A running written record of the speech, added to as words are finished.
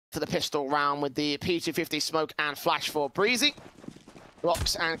to the pistol round with the P250 smoke and flash for Breezy.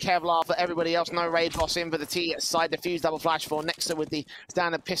 Rocks and Kevlar for everybody else. No Rage Boss in for the T side defuse double flash for Nexa with the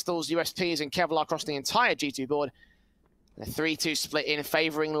standard pistols, USPs, and Kevlar across the entire G2 board. A 3-2 split in,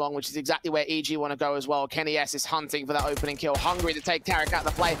 favouring Long, which is exactly where EG want to go as well. Kenny S is hunting for that opening kill, hungry to take Tarek out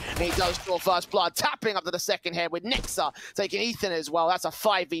of the play, and he does draw first blood, tapping up to the second head with Nexa taking Ethan as well. That's a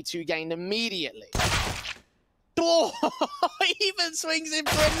 5v2 gain immediately. Oh, even swings in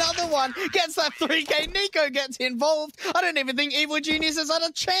for another one. Gets that 3K. Nico gets involved. I don't even think Evil Genius has had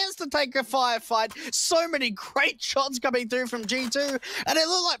a chance to take a firefight. So many great shots coming through from G2. And it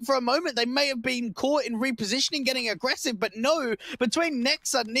looked like for a moment they may have been caught in repositioning, getting aggressive. But no, between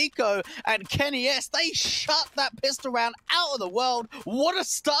Nexa, Nico, and Kenny S, they shut that pistol round out of the world. What a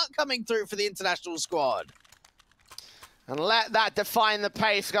start coming through for the international squad. And let that define the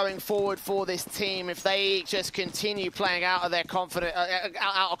pace going forward for this team. If they just continue playing out of their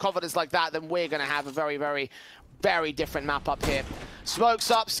confidence like that, then we're going to have a very, very different map up here. Smokes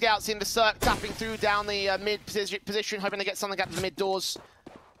up, scouts into Cirque, tapping through down the mid position, hoping to get something out of the mid doors.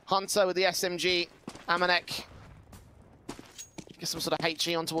 Hunter with the SMG, Amanek. Get some sort of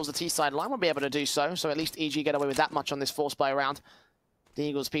HE on towards the T side line. We'll be able to do so. So at least EG get away with that much on this force play round. The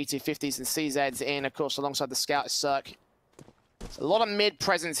Eagles, P250s and CZs in, of course, alongside the scout is Cirque. A lot of mid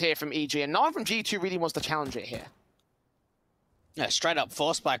presence here from EG, and no one from G2 really wants to challenge it here. Yeah, straight up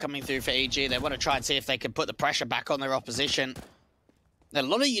force play coming through for EG. They want to try and see if they can put the pressure back on their opposition. A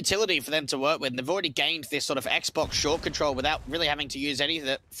lot of utility for them to work with, and they've already gained this sort of Xbox short control without really having to use any of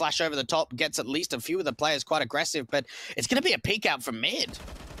the flash over the top. Gets at least a few of the players quite aggressive, but it's going to be a peek out from mid.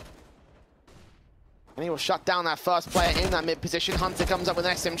 And he will shut down that first player in that mid position. Hunter comes up with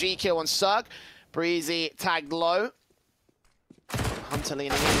an SMG kill on Cirque. Breezy tagged low. Hunter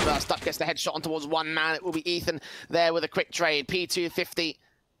leaning in, burst up, gets the headshot on towards one man. It will be Ethan there with a quick trade. P250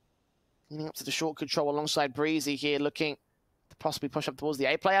 leaning up to the short control alongside Breezy here, looking to possibly push up towards the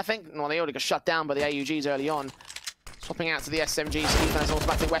A play, I think. Well, they already got shut down by the AUGs early on. Swapping out to the SMGs. Ethan has an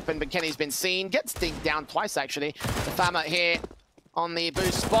automatic weapon, but Kenny's been seen. Gets dinged down twice, actually. The Fama here on the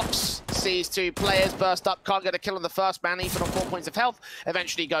boost box. Sees two players burst up, can't get a kill on the first man. Ethan on 4 points of health,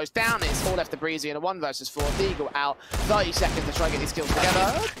 eventually goes down. It's all left to Breezy in a 1 versus 4. Deagle out, 30 seconds to try and get these kills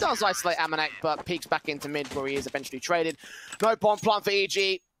together. Does isolate Amanek, but peeks back into mid where he is eventually traded. No bomb plant for EG.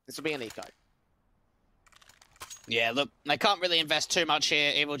 This will be an eco. Yeah, look, they can't really invest too much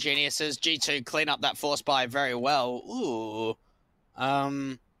here, Evil Geniuses. G2 clean up that force buy very well. Ooh.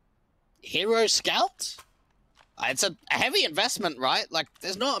 Hero Scout? It's a heavy investment, right? Like,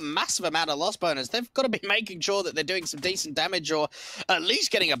 there's not a massive amount of loss bonus. They've got to be making sure that they're doing some decent damage or at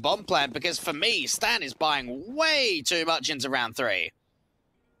least getting a bomb plant, because for me, Stan is buying way too much into round 3.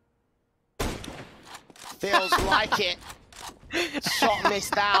 Feels like it. Shot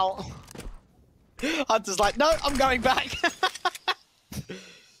missed out. Hunter's like, no, I'm going back.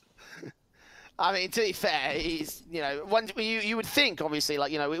 I mean, to be fair, he's, you know, you would think, obviously,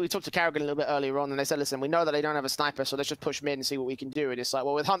 like, you know, we talked to Carrigan a little bit earlier on, and they said, listen, we know that they don't have a sniper, so let's just push mid and see what we can do. And it's like,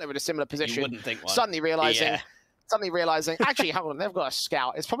 well, with Hunter in a similar position, you wouldn't think one. Suddenly realizing, actually, hold on, they've got a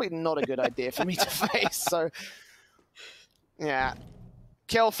scout. It's probably not a good idea for me to face. So, yeah.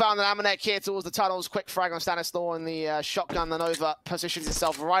 Kill found an Amanek here towards the tunnels. Quick frag on Stanislaw, and the shotgun then over positions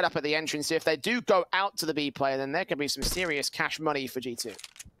itself right up at the entrance. So if they do go out to the B player, then there could be some serious cash money for G2.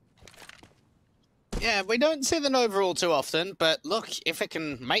 Yeah, we don't see the Nova all too often, but look, if it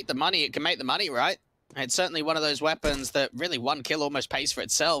can make the money, it can make the money, right? It's certainly one of those weapons that really one kill almost pays for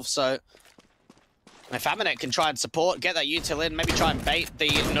itself, so if Amanek can try and support, get that util in, maybe try and bait the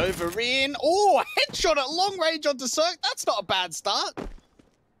Nova in. Oh, headshot at long range onto Cirque. That's not a bad start.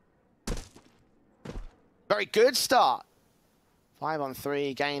 Very good start. 5 on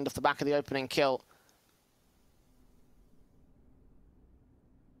 3, gained off the back of the opening kill.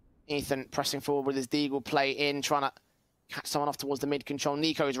 Ethan pressing forward with his Deagle play in, trying to catch someone off towards the mid control.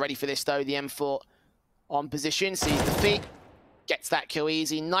 Nico is ready for this though. The M4 on position, sees the feet, gets that kill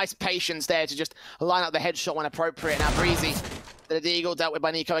easy. Nice patience there to just line up the headshot when appropriate. Now Breezy, the Deagle dealt with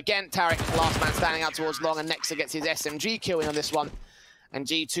by Nico again. Tarek, last man standing out towards long, and Nexa gets his SMG kill in on this one. And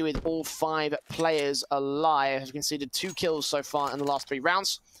G2 with all 5 players alive has conceded 2 kills so far in the last 3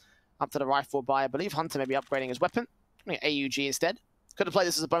 rounds. Up to the rifle by, I believe, Hunter may be upgrading his weapon. AUG instead. Could have played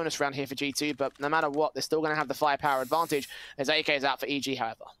this as a bonus round here for G2, but no matter what, they're still going to have the firepower advantage as AK is out for EG,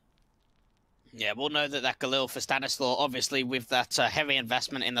 however. Yeah, we'll know that Galil for Stanislaw, obviously with that heavy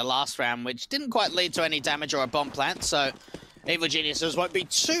investment in the last round, which didn't quite lead to any damage or a bomb plant, so Evil Geniuses won't be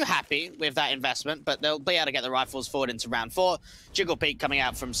too happy with that investment, but they'll be able to get the rifles forward into round 4. Jiggle Peak coming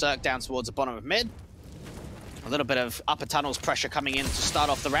out from Cirque down towards the bottom of mid. A little bit of upper tunnels pressure coming in to start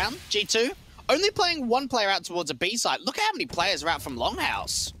off the round. G2 only playing one player out towards a B site. Look at how many players are out from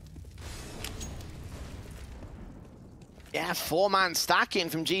Longhouse. Yeah, 4-man stacking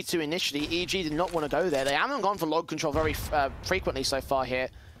from G2 initially. EG did not want to go there. They haven't gone for log control very frequently so far here.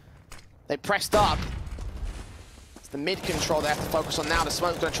 They pressed up. It's the mid control they have to focus on now. The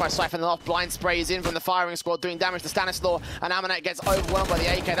smoke's going to try siphoning off. Blind sprays in from the firing squad, doing damage to Stanislaw, and Amanek gets overwhelmed by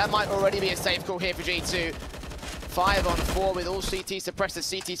the AK. That might already be a safe call here for G2. 5 on 4 with all CT suppressed.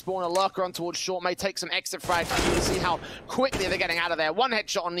 The CT spawn, a lurker on towards short, may take some exit frags. You can see how quickly they're getting out of there. One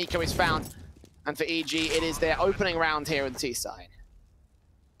headshot on Nico is found. And for EG, it is their opening round here on the T side.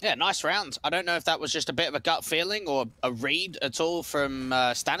 Yeah, nice round. I don't know if that was just a bit of a gut feeling or a read at all from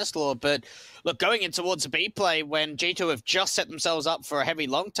Stanislaw, but look, going in towards a B play when G2 have just set themselves up for a heavy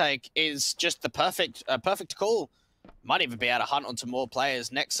long take is just the perfect call. Might even be able to hunt onto more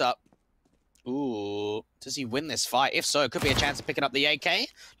players. Next up, ooh, does he win this fight? If so, it could be a chance of picking up the AK.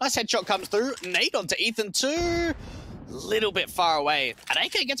 Nice headshot comes through. Nade onto Ethan too. Little bit far away. An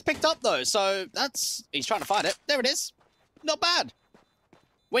AK gets picked up though, so he's trying to find it. There it is. Not bad.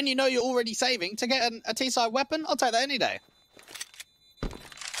 When you know you're already saving to get a T-side weapon, I'll take that any day.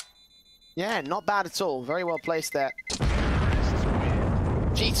 Yeah, not bad at all. Very well placed there.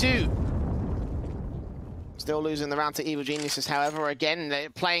 G2 still losing the round to Evil Geniuses. However, again, they're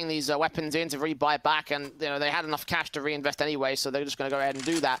playing these weapons in to rebuy back, and you know they had enough cash to reinvest anyway, so they're just going to go ahead and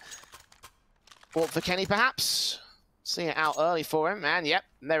do that. Or for Kenny, perhaps. Seeing it out early for him, and yep,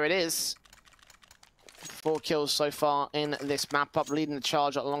 there it is. 4 kills so far in this map up, leading the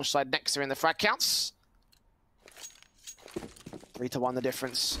charge alongside Nexa in the frag counts. 3-1 the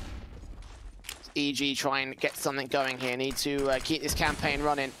difference. EG try and get something going here. Need to keep this campaign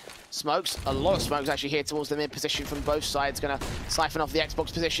running. Smokes, a lot of smokes actually here towards the mid position from both sides. Gonna siphon off the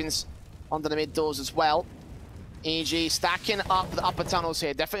Xbox positions onto the mid doors as well. EG stacking up the upper tunnels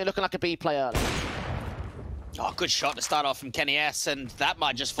here. Definitely looking like a B play early. Oh, good shot to start off from Kenny S, and that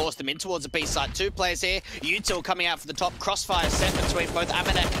might just force them in towards the B side. 2 players here. Util coming out for the top. Crossfire set between both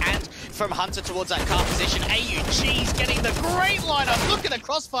Amanek and from Hunter towards that car position. AUG's getting the great lineup. Look at the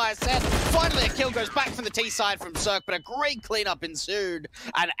crossfire set. Finally, a kill goes back from the T side from Cirque, but a great cleanup ensued.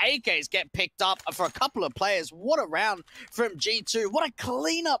 And AKs get picked up for a couple of players. What a round from G2. What a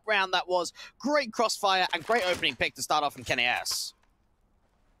cleanup round that was. Great crossfire and great opening pick to start off from Kenny S.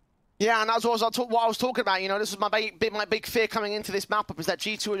 Yeah, and that's what I was talking about. You know, this was my big fear coming into this map up, is that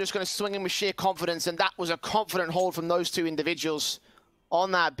G2 are just going to swing in with sheer confidence, and that was a confident hold from those 2 individuals on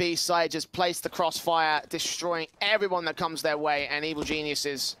that B side. Just placed the crossfire, destroying everyone that comes their way, and Evil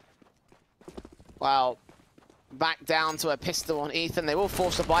Geniuses, well, back down to a pistol on Ethan. They will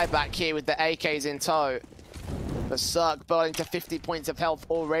force a buyback here with the AKs in tow. But Cirque burning to 50 points of health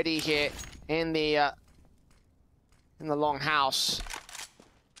already here in the long house.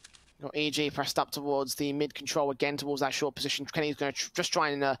 Got EG pressed up towards the mid control again, towards that short position. Kenny's going to just try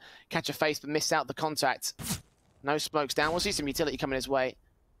and catch a face, but miss out the contact. No smokes down. We'll see some utility coming his way.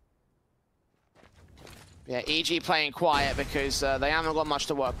 Yeah, EG playing quiet because they haven't got much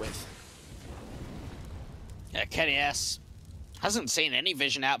to work with. Yeah, Kenny S hasn't seen any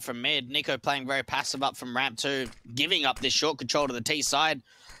vision out from mid. Nico playing very passive up from ramp 2, giving up this short control to the T side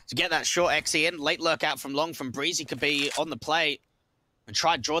to get that short XE in. Late lurk out from long from Breezy could be on the play. And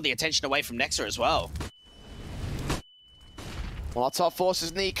try to draw the attention away from Nexa as well. Molotov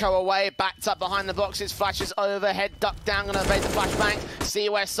forces Nico away, backed up behind the boxes, flashes overhead, duck down, gonna evade the flashbang. See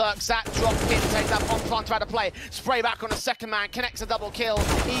where Cirque's at, drop in, take that bomb plant, try to play. Spray back on the second man, connects a double kill.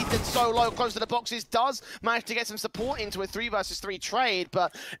 Ethan so low, close to the boxes, does manage to get some support into a 3 versus 3 trade,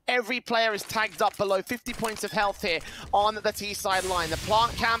 but every player is tagged up below 50 points of health here on the T side line. The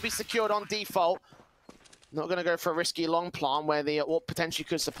plant can be secured on default. Not going to go for a risky long plant where the AWP potentially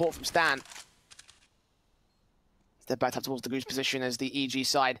could support from Stan. They're back up towards the goose position as the EG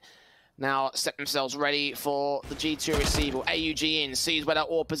side now set themselves ready for the G2 receival. AUG in, sees where that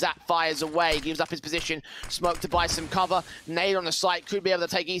AWP is at, fires away, gives up his position. Smoke to buy some cover. Nade on the site, could be able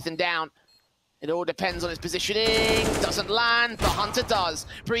to take Ethan down. It all depends on his positioning. Doesn't land, but Hunter does.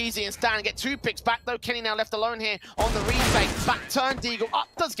 Breezy and Stan get 2 picks back, though. Kenny now left alone here on the retake. Back turn, Deagle up,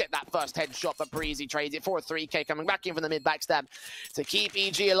 does get that first headshot, but Breezy trades it for a 3K, coming back in from the mid backstab to keep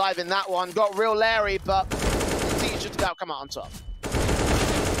EG alive in that one. Got real Larry, but he's just about come out on top.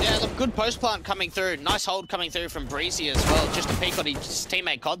 Yeah, look, good post plant coming through. Nice hold coming through from Breezy as well. Just a peek on his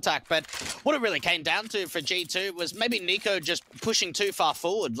teammate contact. But what it really came down to for G2 was maybe Nico just pushing too far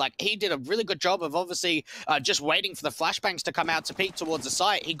forward. Like, he did a really good job of obviously just waiting for the flashbangs to come out to peek towards the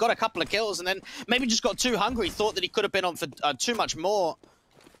site. He got a couple of kills and then maybe just got too hungry. Thought that he could have been on for too much more.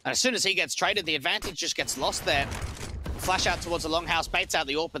 And as soon as he gets traded, the advantage just gets lost there. Flash out towards the longhouse, baits out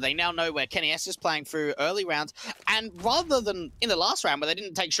the AWP, but they now know where Kenny S is playing through early rounds. And rather than in the last round, where they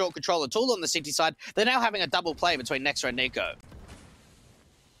didn't take short control at all on the City side, they're now having a double play between Nexa and Nico.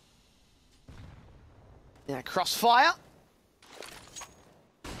 Yeah, crossfire.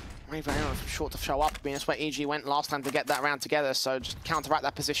 Even short to show up. I mean, that's where EG went last time to get that round together, so just counteract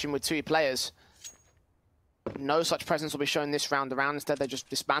that position with 2 players. No such presence will be shown this round around. Instead, they just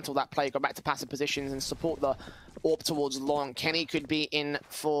dismantle that play, go back to passive positions, and support the AWP towards long. Kenny could be in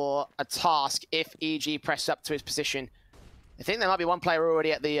for a task if EG press up to his position. I think there might be one player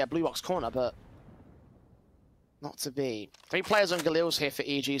already at the blue box corner, but not to be. 3 players on Galil's here for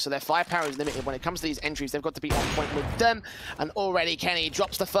EG, so their firepower is limited. When it comes to these entries, they've got to be on point with them. And already Kenny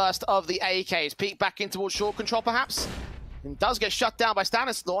drops the first of the AKs. Peek back in towards short control, perhaps. And does get shut down by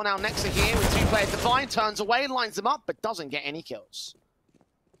Stanislaw. Now Nexa here with 2 players defined, turns away, lines them up, but doesn't get any kills.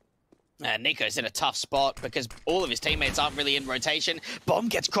 Nico's in a tough spot because all of his teammates aren't really in rotation. Bomb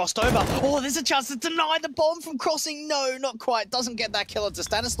gets crossed over. Oh, there's a chance to deny the bomb from crossing. No, not quite. Doesn't get that kill onto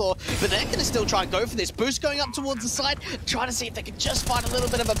Stanislaw, but they're going to still try and go for this. Boost going up towards the side, trying to see if they can just find a little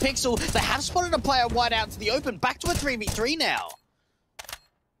bit of a pixel. They have spotted a player wide out to the open. Back to a 3v3 now.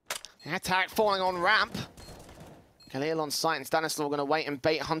 Attack falling on ramp. Khalil on site, and Stanislaw going to wait and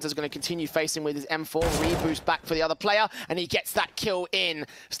bait. Hunter's going to continue facing with his M4. Reboost back for the other player, and he gets that kill in.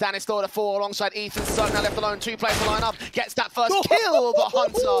 Stanislaw to 4 alongside Ethan Sugg, now left alone. 2 players to line up. Gets that first kill, but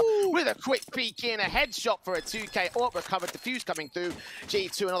Hunter with a quick peek in. A headshot for a 2K. AWP recovered. Defuse coming through.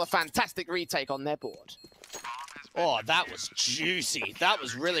 G2, another fantastic retake on their board. Oh, that was juicy. That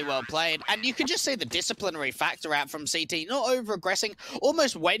was really well played. And you could just see the disciplinary factor out from CT, not over-aggressing,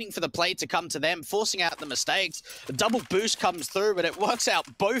 almost waiting for the play to come to them, forcing out the mistakes. The double boost comes through, but it works out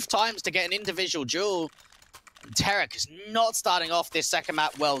both times to get an individual duel. Tarek is not starting off this second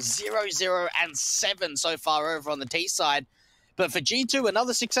map well. 0-0 and 7 so far over on the T side. But for G2,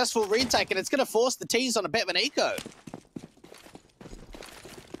 another successful retake, and it's going to force the Ts on a bit of an eco.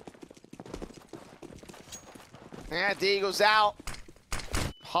 Yeah, Deagle's out.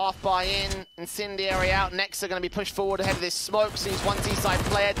 Half buy in, Incendiary out. Next are going to be pushed forward ahead of this smoke. Sees one T-side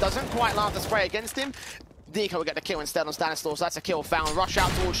player, doesn't quite land the spray against him. Deco will get the kill instead on Stanislaw, so that's a kill found. Rush out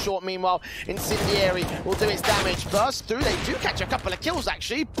towards short, meanwhile, Incendiary will do its damage. Burst through, they do catch a couple of kills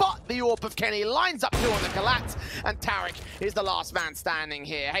actually, but the AWP of Kenny lines up two on the Galat, and Tarek is the last man standing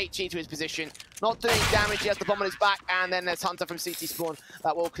here. HE to his position, not doing damage, he has the bomb on his back, and then there's Hunter from CT spawn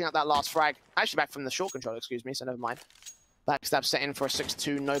that will clean up that last frag. Actually back from the short control, excuse me, so never mind. Backstab set in for a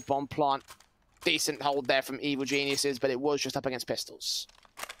 6-2, no bomb plant. Decent hold there from Evil Geniuses, but it was just up against pistols.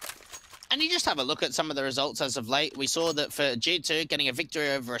 And you just have a look at some of the results as of late. We saw that for G2 getting a victory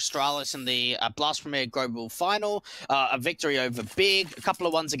over Astralis in the Blast Premier Global Final, a victory over Big, a couple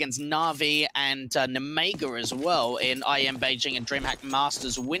of ones against Na'Vi and Nemega as well in IEM Beijing and DreamHack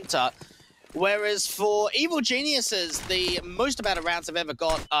Masters Winter. Whereas for Evil Geniuses, the most amount of rounds they've ever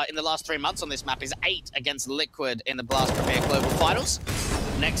got in the last 3 months on this map is 8 against Liquid in the Blast Premier Global Finals.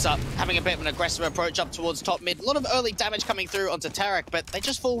 Next up, having a bit of an aggressive approach up towards top mid. A lot of early damage coming through onto Tarek, but they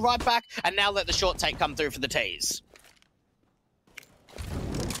just fall right back and now let the short take come through for the Ts.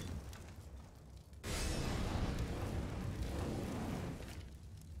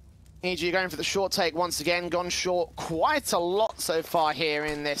 EG going for the short take once again, gone short quite a lot so far here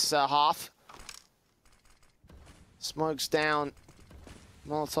in this half. Smokes down.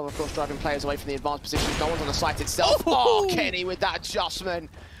 Molotov, of course, driving players away from the advanced positions. No one's on the site itself. Oh, Kenny with that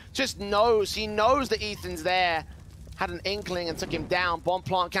adjustment. Just knows. He knows that Ethan's there. Had an inkling and took him down. Bomb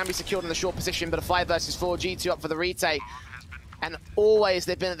plant can be secured in the short position, but a 5 versus 4. G2 up for the retake. And always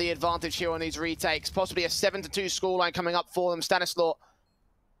they've been at the advantage here on these retakes. Possibly a 7-2 scoreline coming up for them. Stanislaw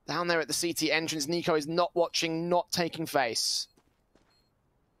down there at the CT entrance. Nico is not watching, not taking face.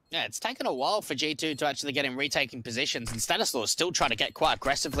 Yeah, it's taken a while for G2 to actually get in retaking positions, and Stanislaw is still trying to get quite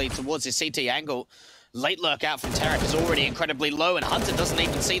aggressively towards his CT angle. Late lurk out from Tarek is already incredibly low, and Hunter doesn't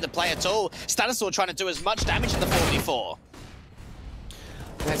even see the play at all. Stanislaw trying to do as much damage in the 4v4.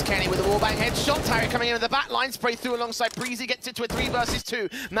 There's Kenny with a wallbang headshot. Tarek coming in with the back line, spray through alongside Breezy, gets it to a 3 versus 2.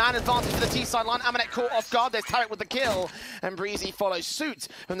 Man advantage for the T side line. Amanek caught off guard. There's Tarek with the kill, and Breezy follows suit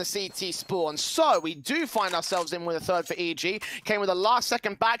from the CT spawn. So we do find ourselves in with a third for EG. Came with a last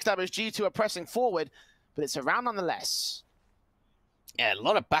second backstab as G2 are pressing forward, but it's a round nonetheless. Yeah, a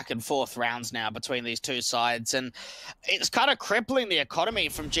lot of back and forth rounds now between these two sides, and it's kind of crippling the economy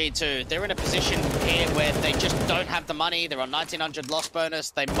from G2. They're in a position here where they just don't have the money. They're on 1900 loss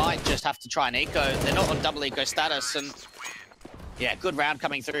bonus. They might just have to try an eco. They're not on double eco status, and Yeah, good round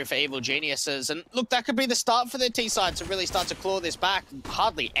coming through for Evil Geniuses. And look, that could be the start for their T-side to really start to claw this back.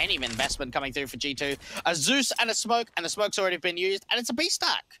 Hardly any investment coming through for G2. A Zeus and a Smoke, and the Smoke's already been used, and it's a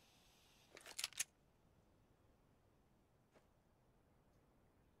B-stack.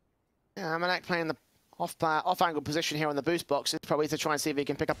 Yeah, Amanek playing the off-angle position here on the boost box. It's probably to try and see if he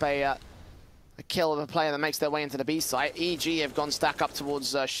can pick up a kill of a player that makes their way into the B site. EG have gone stack up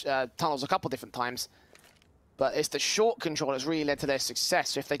towards tunnels a couple different times. But it's the short control that's really led to their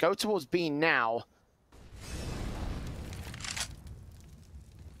success. So if they go towards B now,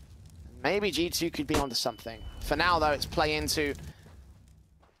 maybe G2 could be onto something. For now, though, it's play into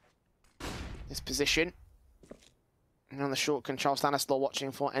this position. And on the short control, Stanislaw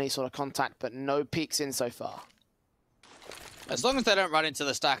watching for any sort of contact, but no peeks in so far. As long as they don't run into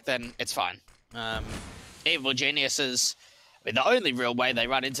the stack, then it's fine. Evil Geniuses, I mean, the only real way they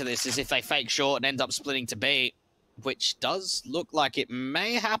run into this is if they fake short and end up splitting to B, which does look like it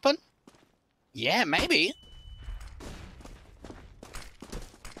may happen. Yeah, maybe.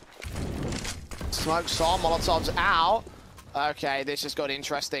 Smoke's on, Molotov's out. Okay, this just got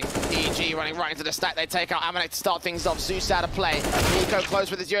interesting. EG running right into the stack. They take out Amanek to start things off. Zeus out of play. Nico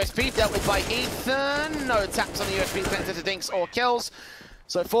close with his USP, dealt with by Ethan. No taps on the USP connected to Dinks or kills.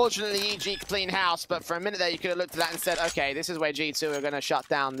 So fortunately, EG clean house, but for a minute there, you could have looked at that and said, okay, this is where G2 are going to shut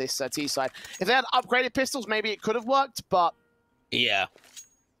down this T side. If they had upgraded pistols, maybe it could have worked, but yeah,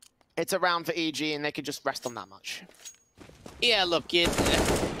 it's a round for EG, and they could just rest on that much. Yeah, look, you're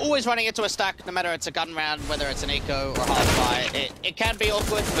always running into a stack, no matter it's a gun round, whether it's an eco or hard-fire. It can be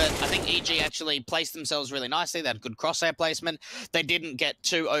awkward, but I think EG actually placed themselves really nicely. They had good crosshair placement. They didn't get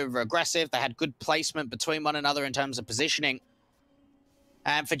too over-aggressive. They had good placement between one another in terms of positioning.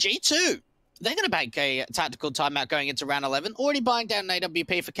 And for G2, they're going to bank a tactical timeout going into round 11. Already buying down an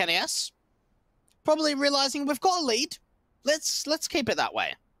AWP for Kenny S. Probably realizing we've got a lead. Let's keep it that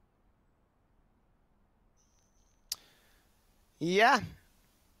way. Yeah.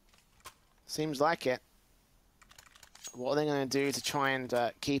 Seems like it. What are they going to do to try and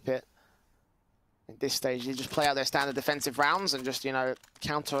keep it at this stage? You just play out their standard defensive rounds and just, you know,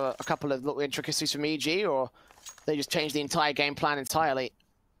 counter a couple of little intricacies from EG, or they just change the entire game plan entirely?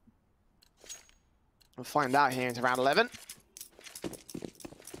 We'll find out here into round 11.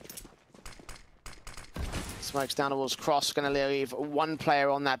 Smokes down towards cross, going to leave one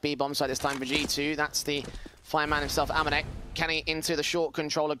player on that B-bomb side this time for G2. That's the fireman himself, Amanek. Kenny into the short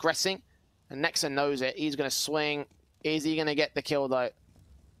control, aggressing. And Nexa knows it. He's going to swing. Is he going to get the kill, though?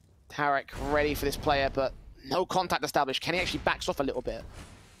 Tarek ready for this player, but no contact established. Kenny actually backs off a little bit.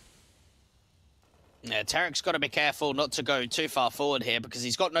 Yeah, Tarek's got to be careful not to go too far forward here because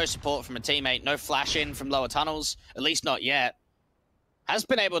he's got no support from a teammate, no flash in from lower tunnels, at least not yet. Has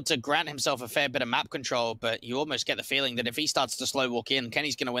been able to grant himself a fair bit of map control, but you almost get the feeling that if he starts to slow walk in,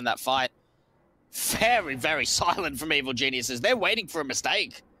 Kenny's going to win that fight. Very, very silent from Evil Geniuses. They're waiting for a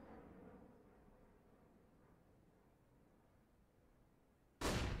mistake.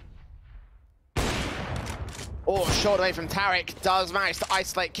 Oh, short away from Tarek. Does manage to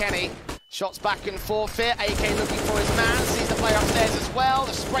isolate Kenny. Shots back and forth here. AK looking for his man. Sees the player upstairs as well.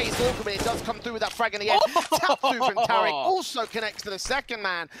 The spray is awkward, but it does come through with that frag in the end. Tap through from Tarek. Also connects to the second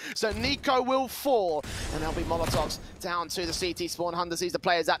man. So Nico will fall. And there'll be Molotovs down to the CT spawn. Hunter sees the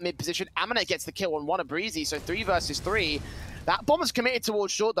players at mid position. Amanek gets the kill on one of Breezy. So 3 versus 3. That bomb is committed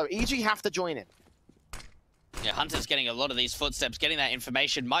towards short, though. EG have to join in. Yeah, Hunter's getting a lot of these footsteps, getting that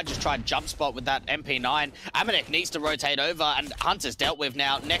information. Might just try and jump spot with that MP9. Amanek needs to rotate over, and Hunter's dealt with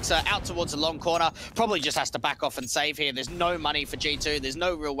now. Nexa out towards the long corner. Probably just has to back off and save here. There's no money for G2. There's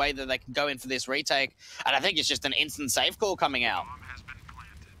no real way that they can go in for this retake. And I think it's just an instant save call coming out.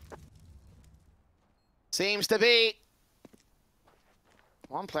 Seems to be.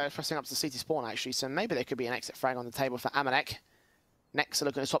 One player pressing up to the CT spawn, actually, so maybe there could be an exit frag on the table for Amanek. Next,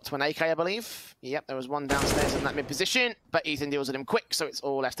 looking to swap to an AK, I believe. Yep, there was one downstairs in that mid position, but Ethan deals with him quick, so it's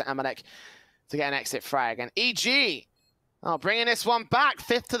all left to Amanek to get an exit frag. And EG, bringing this one back,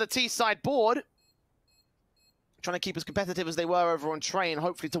 5th to the T-side board. Trying to keep as competitive as they were over on Train,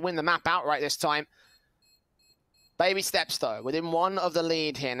 hopefully to win the map outright this time. Baby steps, though, within one of the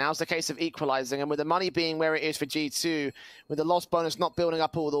lead here. Now's the case of equalizing, and with the money being where it is for G2, with the loss bonus not building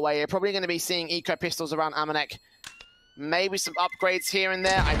up all the way, you're probably going to be seeing eco pistols around Amanek. Maybe some upgrades here and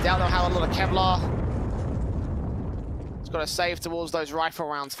there. I doubt they'll have a lot of Kevlar. It's got to save towards those rifle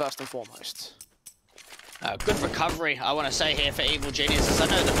rounds first and foremost. Good recovery, I want to say here for Evil Geniuses. I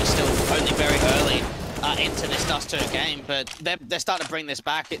know that we're still only very early into this Dust 2 game, but they're starting to bring this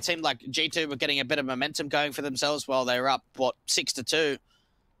back. It seemed like G2 were getting a bit of momentum going for themselves while they were up, what, 6-2.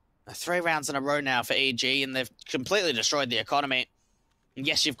 3 rounds in a row now for EG, and they've completely destroyed the economy.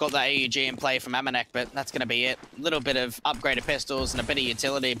 Yes, you've got that AUG in play from Amanek, but that's going to be it. A little bit of upgraded pistols and a bit of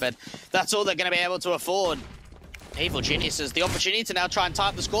utility, but that's all they're going to be able to afford. Evil Geniuses, the opportunity to now try and tie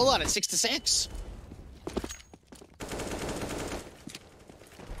up the scoreline at 6-6.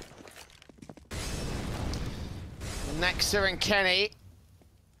 Nexa and Kenny.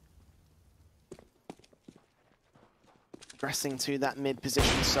 Pressing to that mid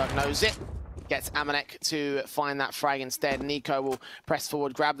position, Cirque knows it. Gets Amanek to find that frag instead. Nico will press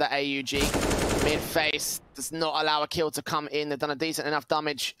forward, grab that AUG. Mid face does not allow a kill to come in. They've done a decent amount of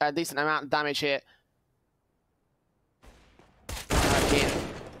damage here.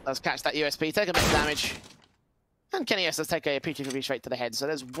 Let's catch that USP, take a bit of damage. And Kenny S does take a PTV straight to the head. So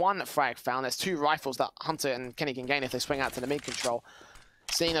there's 1 frag found. There's 2 rifles that Hunter and Kenny can gain if they swing out to the mid control.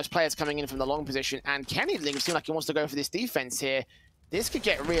 Seeing those players coming in from the long position, and Kenny seems like he wants to go for this defense here. This could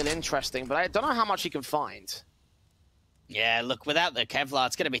get real interesting, but I don't know how much he can find. Yeah, look, without the Kevlar,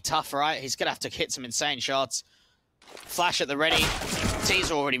 it's going to be tough, right? He's going to have to hit some insane shots. Flash at the ready.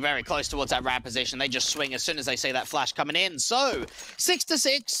 T's are already very close towards that ramp position. They just swing as soon as they see that flash coming in. So,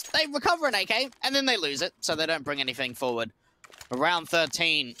 6-6, they recover an AK, and then they lose it, so they don't bring anything forward. Round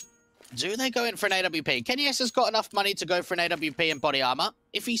 13. Do they go in for an AWP? Kenny S has got enough money to go for an AWP and body armor,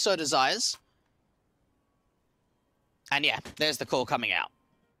 if he so desires. And yeah, there's the call coming out.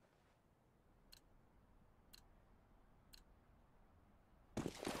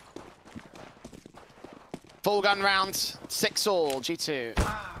 Full gun round, 6-all, G2.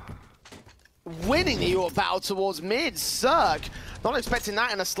 Winning the York battle towards mid, Cirque. Not expecting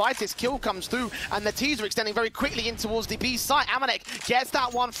that in the slightest. Kill comes through, and the T's are extending very quickly in towards the B site. Amanek gets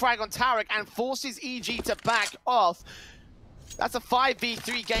that 1 frag on Tarek and forces EG to back off. That's a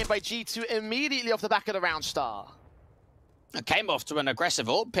 5v3 game by G2 immediately off the back of the round star. It came off to an aggressive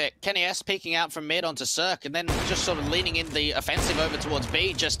ult pick. Kenny S peeking out from mid onto Cirque, and then just sort of leaning in the offensive over towards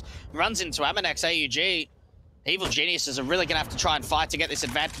B, just runs into Amanek's AUG. Evil Geniuses are really going to have to try and fight to get this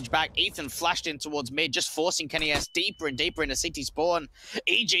advantage back. Ethan flashed in towards mid, just forcing Kenny S deeper and deeper into CT spawn.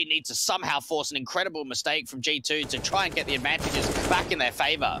 EG needs to somehow force an incredible mistake from G2 to try and get the advantages back in their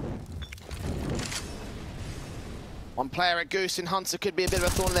favor. 1 player at Goose and Hunter could be a bit of a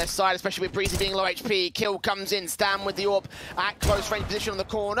thorn in their side, especially with Breezy being low HP. Kill comes in, Stam with the AWP at close range position on the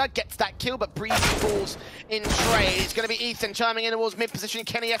corner. Gets that kill, but Breezy falls in trade. It's going to be Ethan chiming in towards mid position.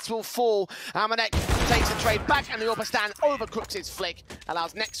 Kenny S will fall. Amanek takes the trade back, and the AWP stand overcooks his flick.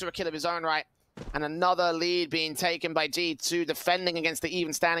 Allows Nexa a kill of his own right. And another lead being taken by G2, defending against the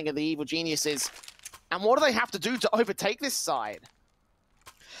even standing of the Evil Geniuses. And what do they have to do to overtake this side?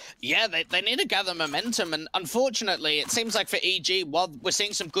 Yeah, they need to gather momentum, and unfortunately, it seems like for EG, while we're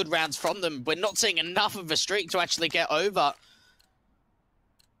seeing some good rounds from them, we're not seeing enough of a streak to actually get over.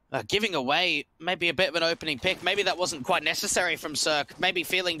 Giving away maybe a bit of an opening pick. Maybe that wasn't quite necessary from Cirque. Maybe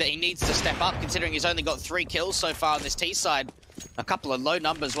feeling that he needs to step up, considering he's only got 3 kills so far on this T side. A couple of low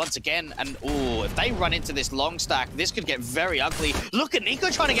numbers once again, and ooh, if they run into this long stack, this could get very ugly. Look at Nico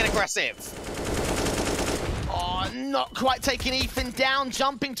trying to get aggressive. Oh, not quite taking Ethan down,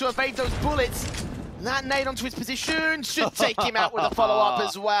 jumping to evade those bullets. And that nade onto his position should take him out with a follow-up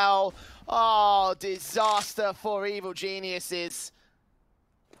as well. Oh, disaster for Evil Geniuses.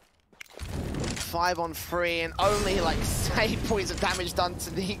 5 on 3 and only like 8 points of damage done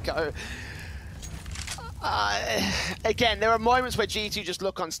to Nico. Again, there are moments where G2 just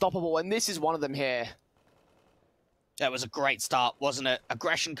look unstoppable, and this is one of them here. That was a great start, wasn't it?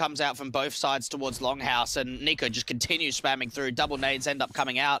 Aggression comes out from both sides towards Longhouse, and Nico just continues spamming through. Double nades end up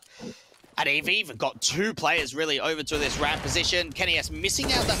coming out. And they've even got 2 players really over to this ramp position. Kenny S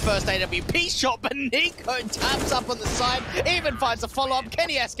missing out that first AWP shot, but Nico taps up on the side, even finds a follow-up.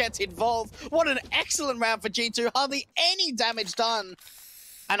 Kenny S gets involved. What an excellent round for G2. Hardly any damage done.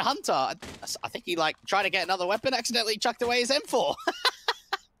 And Hunter, I think he like tried to get another weapon, accidentally chucked away his M4.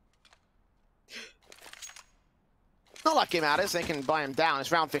 Not like it matters, they can buy him down.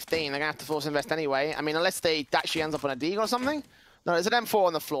 It's round 15, they're gonna have to force invest anyway. I mean, unless they actually ends up on a Deagle or something. No, there's an M4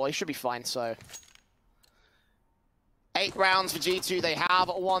 on the floor, he should be fine, so. 8 rounds for G2, they have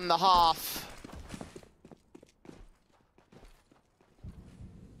won the half.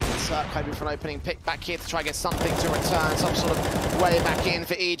 Cirque hoping for an opening pick back here to try and get something to return, some sort of way back in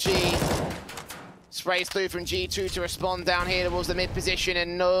for EG. Sprays through from G2 to respond down here towards the mid position,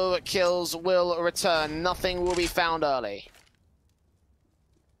 and no kills will return. Nothing will be found early.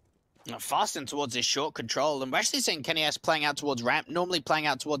 Fasten towards this short control, and we're actually seeing Kenny S playing out towards ramp, normally playing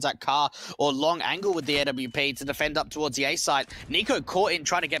out towards that car or long angle with the AWP to defend up towards the A site. Nico caught in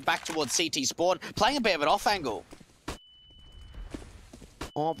trying to get back towards CT spawn, playing a bit of an off angle.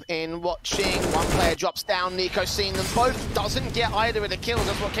 Ob in watching, one player drops down, Nico seeing them both, doesn't get either of the kills.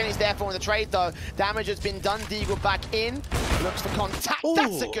 That's what Kenny's there for in the trade though. Damage has been done, Deagle back in, looks for contact. Ooh.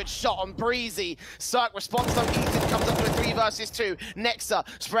 That's a good shot on Breezy. Cirque responds though, Ethan comes up to a 3 versus 2. Nexa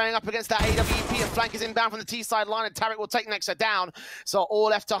spraying up against that AWP and flank is inbound from the T-side line and Tarek will take Nexa down. So all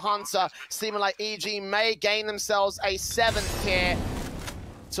left to Hunter, seeming like EG may gain themselves a 7th here.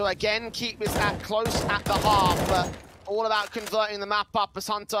 So again, keep this close at the half, but all about converting the map up as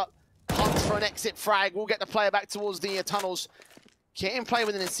Hunter hunts for an exit frag. We'll get the player back towards the tunnels. Can't play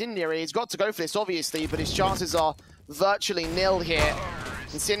with an Incendiary. He's got to go for this, obviously, but his chances are virtually nil here.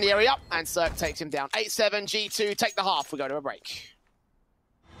 Incendiary up, and Cirque takes him down. 8-7, G2, take the half. We go to a break.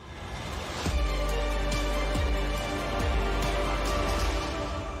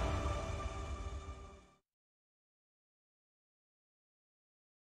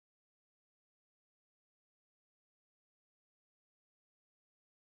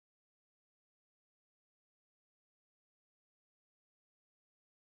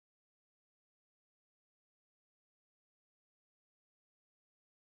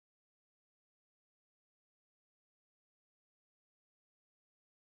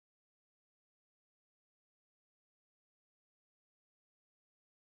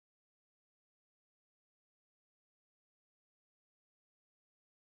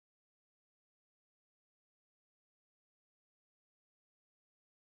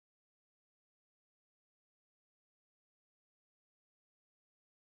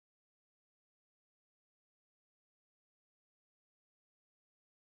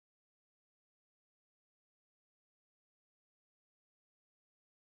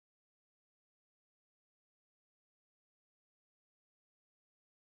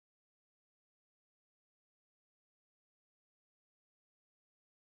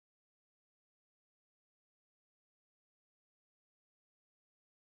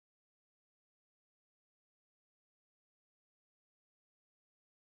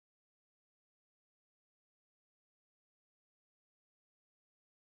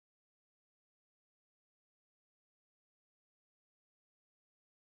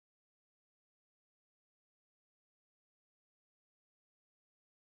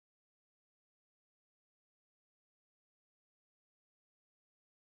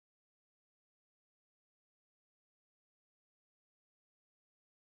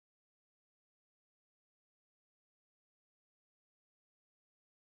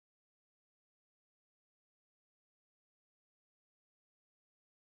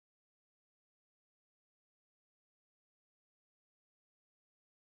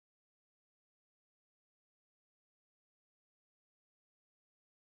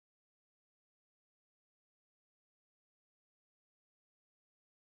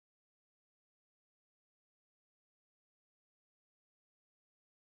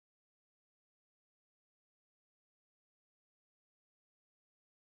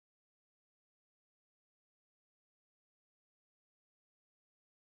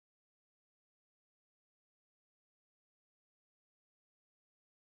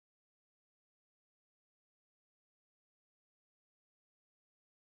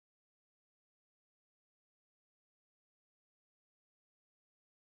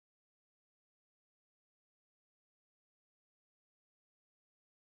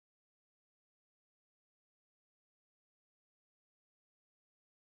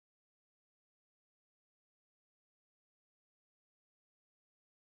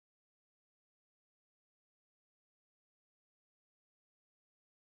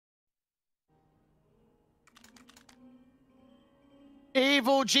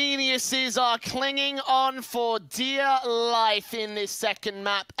 Evil geniuses are clinging on for dear life in this second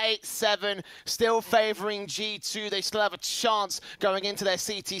map. 8-7, still favoring G2. They still have a chance going into their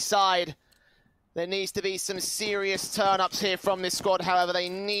CT side. There needs to be some serious turn-ups here from this squad. However, they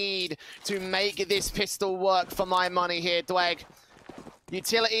need to make this pistol work for my money here, Dweg.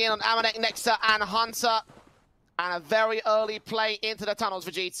 Utility in on Amanek, Nexa, and Hunter. And a very early play into the tunnels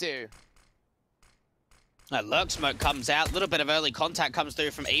for G2. Lurk smoke comes out, a little bit of early contact comes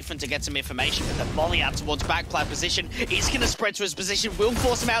through from Ethan to get some information, but the volley out towards backplat position is going to spread to his position, will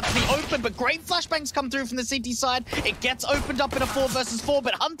force him out to be open, but great flashbangs come through from the CT side. It gets opened up in a 4 versus 4,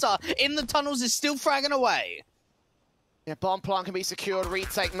 but Hunter in the tunnels is still fragging away. Yeah, bomb plant can be secured,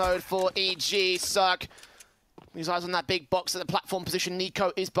 retake mode for EG. Cirque, his eyes on that big box at the platform position.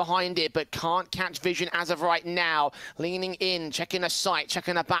 Nico is behind it, but can't catch vision as of right now. Leaning in, checking the sight,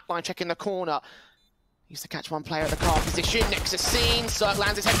 checking the backline, checking the corner. Used to catch one player at the car position. Next to scene. Cirque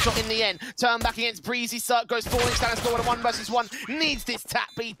lands his headshot in the end. Turn back against Breezy. Cirque goes falling. Stands forward at 1 versus 1. Needs this tap,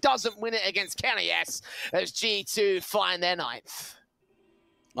 but he doesn't win it against Kenny. Yes, as G2 find their 9th.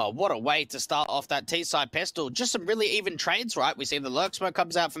 Oh, what a way to start off that T-side pistol. Just some really even trades, right? We see the lurk smoke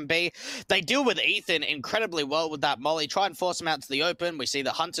comes out from B. They deal with Ethan incredibly well with that molly. Try and force him out to the open. We see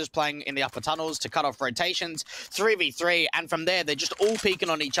that Hunter's playing in the upper tunnels to cut off rotations. 3v3. And from there, they're just all peeking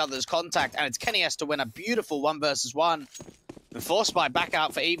on each other's contact. And it's Kenny has to win a beautiful 1 versus 1. And forced by back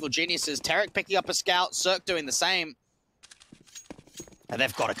out for Evil Geniuses. Tarek picking up a scout. Cirque doing the same. And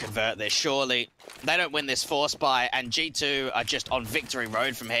they've got to convert this, surely. They don't win this force buy, and G2 are just on victory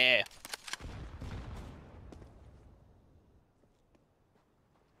road from here.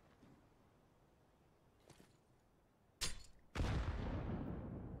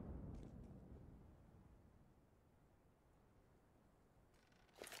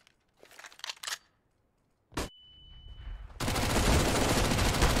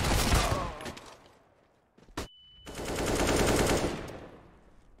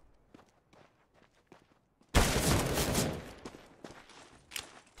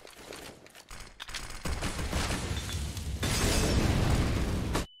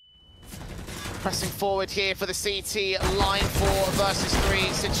 Pressing forward here for the CT line 4 versus 3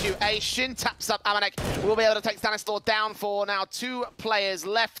 situation. Taps up Amanek. Will be able to take Stanislaw down for now 2 players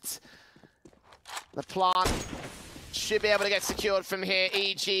left. The plant should be able to get secured from here.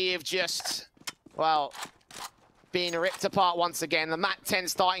 EG have just, well, being ripped apart once again. The MAC-10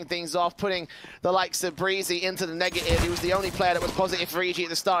 starting things off, putting the likes of Breezy into the negative. He was the only player that was positive for EG at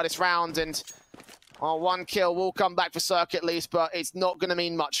the start of this round, and 1 kill will come back for Cirque at least, but it's not going to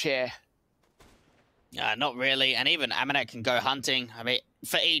mean much here. Not really, and even Amanek can go hunting. I mean,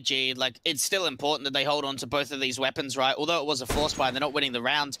 for EG, like, it's still important that they hold on to both of these weapons, right? Although it was a force buy, they're not winning the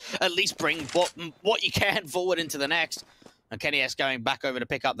round. At least bring what you can forward into the next. And Kenny S going back over to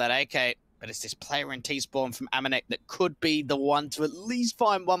pick up that AK, but it's this player in T-spawn from Amanek that could be the one to at least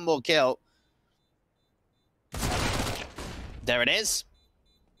find 1 more kill. There it is.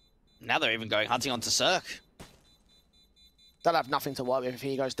 Now they're even going hunting onto Cirque. They'll have nothing to work with if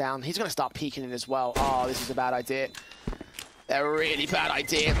he goes down. He's going to start peeking it as well. Oh, this is a bad idea. A really bad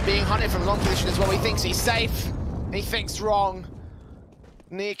idea. Being hunted from long position as well. He thinks he's safe. He thinks wrong.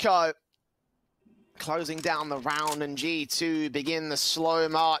 Nico closing down the round, and G2 begin the slow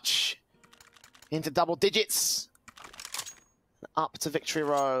march into double digits. Up to victory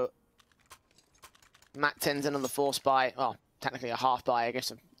row. MAC-10's in on the force buy. Oh, technically a half buy. I guess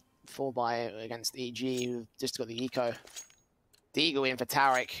a full buy against EG, who've just got the eco. Deagle in for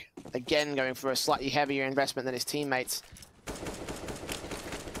Tarek, again going for a slightly heavier investment than his teammates.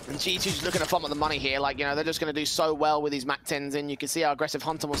 And G2's just looking to pump up the money here, like, you know, they're just going to do so well with these MAC-10s in. You can see how aggressive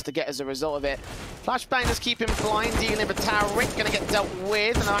Hunter wants to get as a result of it. Flashbang just keep him blind, Deagle in for Tarek, going to get dealt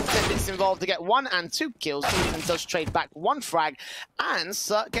with, and the MAC-10 gets involved to get 1 and 2 kills. Even does trade back 1 frag, and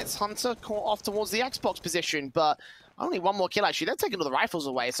gets Hunter caught off towards the Xbox position, but only 1 more kill actually. They're taking all the rifles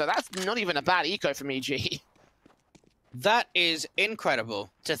away, so that's not even a bad eco from EG. That is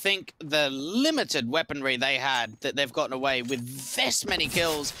incredible to think the limited weaponry they had that they've gotten away with this many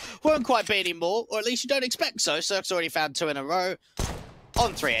kills won't quite be any more, or at least you don't expect so. Cirque's already found 2 in a row.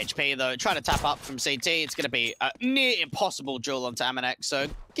 On 3 HP though, trying to tap up from CT. It's going to be a near impossible duel onto Amanek, so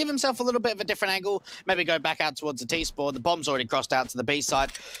give himself a little bit of a different angle. Maybe go back out towards the T-spawn. The bomb's already crossed out to the B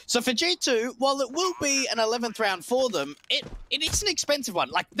side. So for G2, while it will be an 11th round for them, it is an expensive one.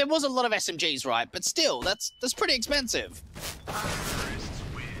 Like, there was a lot of SMGs, right? But still, that's pretty expensive.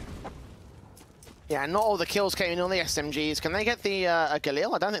 Yeah, not all the kills came in on the SMGs. Can they get the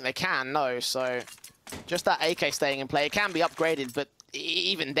Galil? I don't think they can, no. So just that AK staying in play. It can be upgraded, but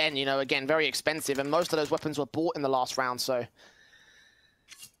even then, you know, again, very expensive, and most of those weapons were bought in the last round, so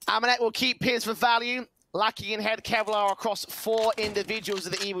Amanek will keep his for value. Lucky and head Kevlar across 4 individuals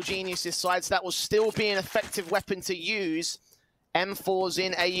of the Evil Geniuses side, so that will still be an effective weapon to use. M4's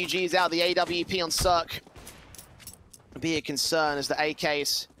in, AUG's out, the AWP on Cirque will be a concern as the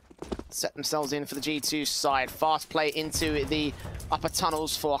AKs set themselves in for the G2 side. Fast play into the upper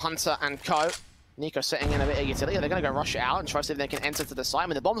tunnels for Hunter and co. Nico setting in a bit of utility. They're going to go rush it out and try to see if they can enter to the side. I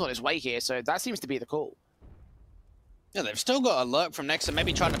mean, the bomb's on his way here, so that seems to be the call. Yeah, they've still got a lurk from next and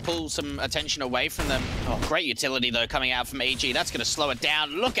maybe trying to pull some attention away from them. Oh, great utility, though, coming out from EG. That's going to slow it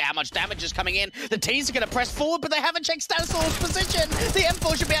down. Look at how much damage is coming in. The T's are going to press forward, but they haven't checked Stanislaw's position. The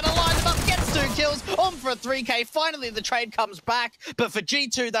M4 should be able to line them up, gets 2 kills, on for a 3K. Finally, the trade comes back, but for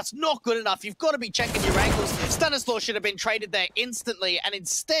G2, that's not good enough. You've got to be checking your angles. Stanislaw should have been traded there instantly, and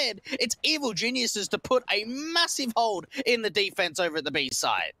instead, it's Evil Geniuses to put a massive hold in the defense over at the B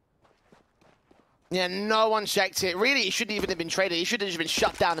side. Yeah, no one checked it. Really, he shouldn't even have been traded. He should have just been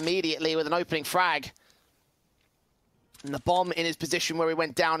shut down immediately with an opening frag. And the bomb in his position where he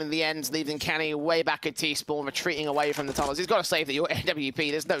went down in the end, leaving Kenny way back at T-spawn, retreating away from the tunnels. He's got to save the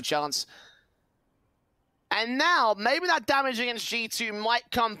AWP. There's no chance. And now, maybe that damage against G2 might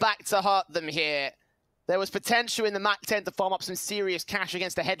come back to hurt them here. There was potential in the MAC-10 to farm up some serious cash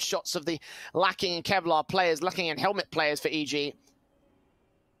against the headshots of the lacking in Kevlar players, lacking in helmet players for EG.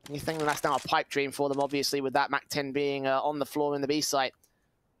 You think that's now a pipe dream for them, obviously, with that MAC-10 being on the floor in the B site.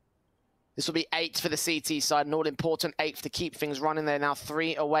 This will be 8 for the CT side, an all-important 8 to keep things running. They're now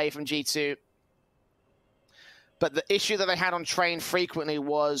 3 away from G2. But the issue that they had on train frequently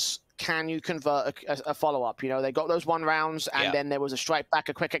was, can you convert a follow-up? You know, they got those 1 rounds, and then there was a strike back,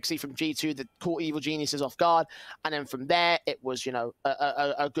 a quick XC from G2 that caught Evil Geniuses off guard. And then from there, it was, you know,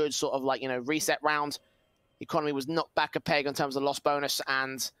 a good sort of like, you know, reset round. Economy was knocked back a peg in terms of loss bonus,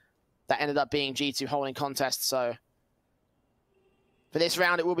 and that ended up being G2 holding contest. So for this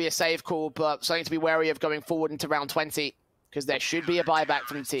round, it will be a save call, but something to be wary of going forward into round 20, because there should be a buyback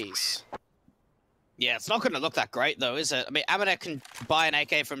from the T's. Yeah, it's not going to look that great, though, is it? I mean, Amanek can buy an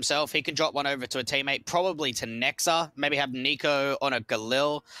AK for himself. He can drop one over to a teammate, probably to Nexa. Maybe have Nico on a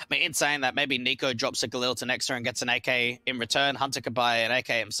Galil. I mean, in saying that, maybe Nico drops a Galil to Nexa and gets an AK in return. Hunter could buy an AK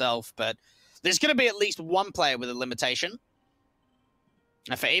himself, but there's going to be at least one player with a limitation.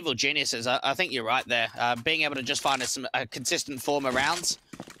 And for Evil Geniuses, I think you're right there. Being able to just find a consistent form of rounds.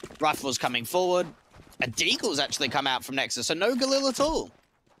 Rifles coming forward. A Deagle's actually come out from Nexa, so no Galil at all.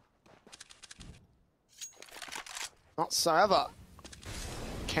 Not so ever.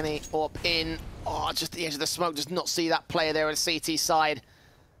 Kenny up in. Oh, just the edge of the smoke. Does not see that player there on the CT side.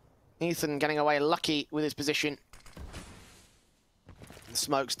 Ethan getting away lucky with his position. The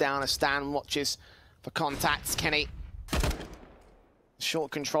smoke's down as Stan watches for contacts. Kenny.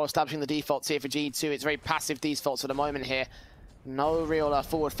 Short control establishing the defaults here for G2. It's very passive defaults for the moment here. No real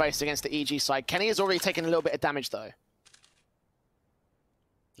forward face against the EG side. Kenny has already taken a little bit of damage though.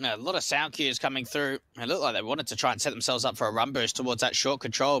 A lot of sound cues coming through. It looked like they wanted to try and set themselves up for a run boost towards that short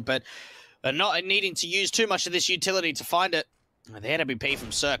control, but not needing to use too much of this utility to find it. The AWP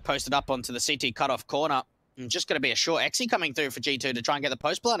from Cirque posted up onto the CT cutoff corner. And just going to be a short exi coming through for G2 to try and get the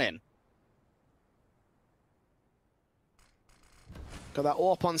post plant in. Got that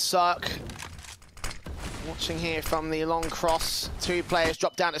AWP on Cirque. Watching here from the long cross. 2 players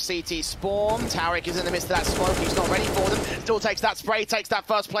drop down to CT spawn. Tariq is in the midst of that smoke. He's not ready for them. Still takes that spray, takes that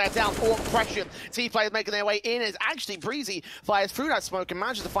first player down. AWP pressure. T players making their way in. It's actually Breezy fires through that smoke and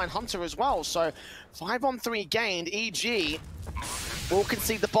manages to find Hunter as well. So 5-on-3 gained. EG will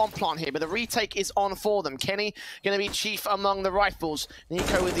concede the bomb plant here, but the retake is on for them. Kenny going to be chief among the rifles.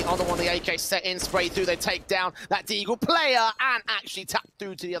 Nico with the other one, the AK set in, spray through, they take down that Deagle player, and actually tap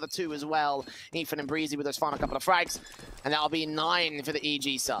through to the other 2 as well. Ethan and Breezy with those final couple of frags, and that'll be 9 for the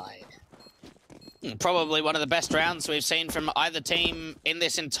EG side. Probably one of the best rounds we've seen from either team in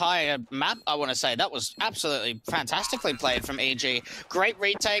this entire map, I want to say. That was absolutely fantastically played from EG. Great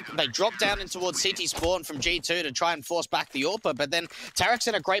retake. They dropped down in towards CT spawn from G2 to try and force back the AWP, but then Tarek's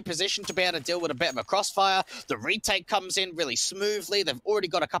in a great position to be able to deal with a bit of a crossfire. The retake comes in really smoothly. They've already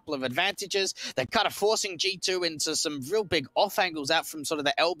got a couple of advantages. They're kind of forcing G2 into some real big off angles out from sort of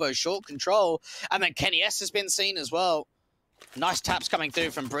the elbow short control. And then Kenny S has been seen as well. Nice taps coming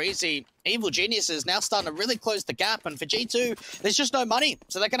through from Breezy. Evil Geniuses now starting to really close the gap, and for G2, there's just no money,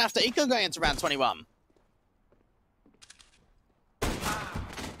 so they're going to have to eco going into round 21.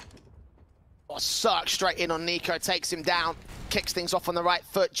 Oh, Cirque straight in on Nico, takes him down, kicks things off on the right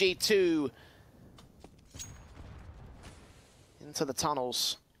foot. G2 into the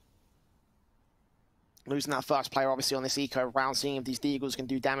tunnels. Losing that first player, obviously, on this eco round, seeing if these Deagles can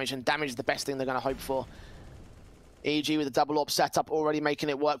do damage, and damage is the best thing they're going to hope for. EG with a double AWP setup, already making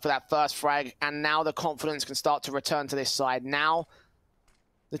it work for that first frag, and now the confidence can start to return to this side. Now,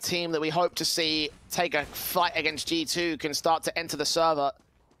 the team that we hope to see take a fight against G2 can start to enter the server.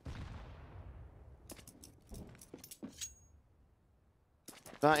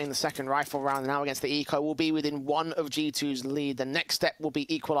 Converting the second rifle round now against the eco will be within 1 of G2's lead. The next step will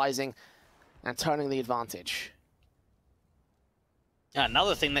be equalizing and turning the advantage.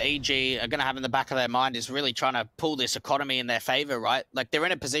 Another thing that EG are going to have in the back of their mind is really trying to pull this economy in their favor, right? Like, they're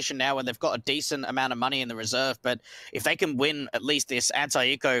in a position now where they've got a decent amount of money in the reserve, but if they can win at least this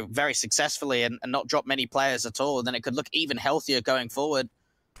anti-eco very successfully and not drop many players at all, then it could look even healthier going forward.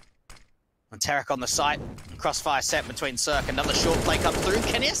 And Tarek on the site, crossfire set between Cirque, another short play comes through.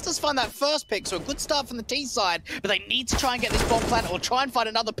 Can Estes find that first pick? So a good start from the T side, but they need to try and get this bomb plant or try and find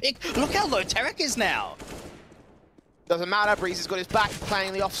another pick. Look how low Tarek is now. Doesn't matter, Breezy's got his back,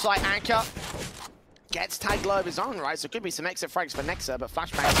 playing the offsite anchor. gets tagged low of his own, right? So it could be some exit frags for Nexa, but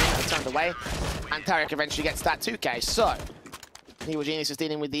flashbangs turned away. And Tarek eventually gets that 2K. So, Evil Genius is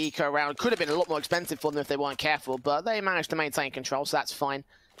dealing with the eco round. Could have been a lot more expensive for them if they weren't careful, but they managed to maintain control, so that's fine.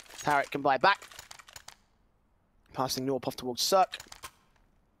 Tarek can buy back. Passing Yorp off towards Cirque.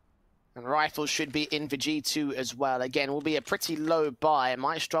 And rifles should be in for G2 as well. Again, will be a pretty low buy.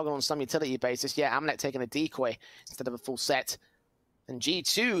 Might struggle on some utility basis. Yeah, Amnet taking a decoy instead of a full set. And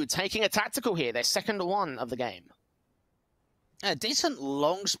G2 taking a tactical here. Their second one of the game. A decent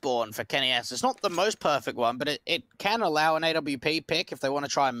long spawn for Kenny S. It's not the most perfect one, but it can allow an AWP pick if they want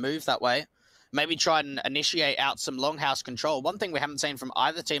to try and move that way. Maybe try and initiate out some longhouse control. One thing we haven't seen from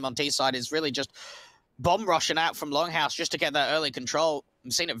either team on T side is really just bomb rushing out from longhouse just to get that early control.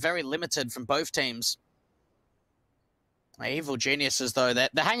 We've seen it very limited from both teams. Evil Geniuses, though, they're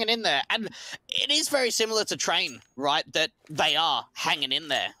hanging in there. And it is very similar to Train, right? That they are hanging in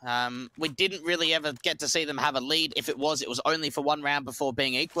there. We didn't really ever get to see them have a lead. If it was only for one round before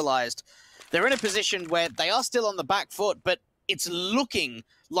being equalized. They're in a position where they are still on the back foot, but it's looking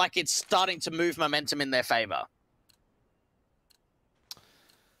like it's starting to move momentum in their favor.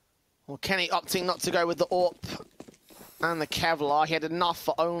 Well, Kenny opting not to go with the AWP and the Kevlar. He had enough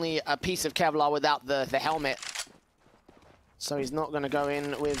for only a piece of Kevlar without the helmet. So he's not going to go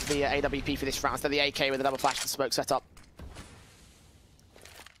in with the AWP for this round. Instead, the AK with a double flash and smoke setup.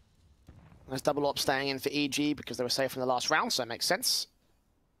 There's double AWP staying in for EG because they were safe from the last round, so it makes sense.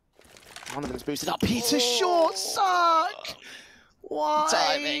 One of them's boosted up. Peter Short, suck! Why?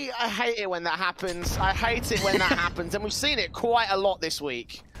 Timing. I hate it when that happens. I hate it when that happens. And we've seen it quite a lot this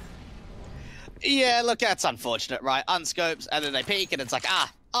week. Yeah, look, that's unfortunate, right? Unscopes, and then they peek, and it's like,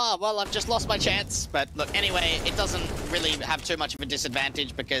 well, I've just lost my chance. But look, anyway, it doesn't really have too much of a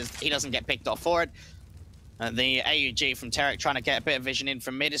disadvantage because he doesn't get picked off for it. The AUG from Tarek trying to get a bit of vision in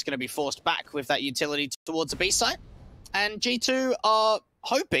from mid is going to be forced back with that utility towards the B site. And G2 are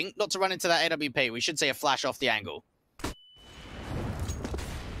hoping not to run into that AWP. We should see a flash off the angle.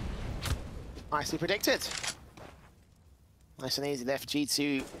 Nicely predicted. Nice and easy there for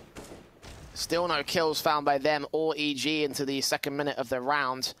G2. Still no kills found by them or EG into the second minute of the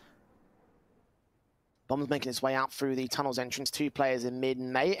round. Bomb's making its way out through the tunnel's entrance. Two players in mid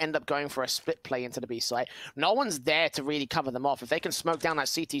may end up going for a split play into the B site. No one's there to really cover them off. If they can smoke down that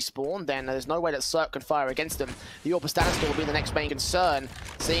CT spawn, then there's no way that Cirque can fire against them. The AWP standstill will be the next main concern.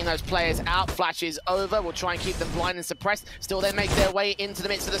 Seeing those players out, flashes over. We'll try and keep them blind and suppressed. Still, they make their way into the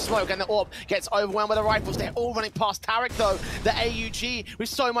midst of the smoke, and the AWP gets overwhelmed with the rifles. They're all running past Tarek, though. The AUG, with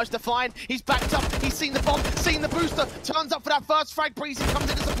so much to find. He's backed up. He's seen the bomb, seen the booster. Turns up for that first frag. Breezy comes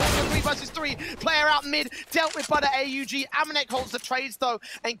in to support the 3 versus 3. Player out mid. Dealt with by the AUG. Amanek holds the trades, though,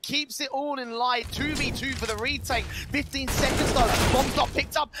 and keeps it all in line. 2v2 for the retake. 15 seconds, though. Bomb's not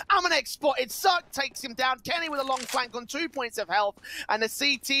picked up. Amanek spotted. Cirque takes him down. Kenny with a long flank on 2 points of health. And the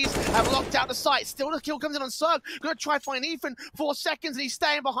CTs have locked out the site. Still the kill comes in on Cirque. Gonna try to find Ethan. 4 seconds, and he's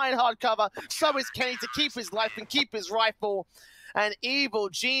staying behind hard cover. So is Kenny to keep his life and keep his rifle. And Evil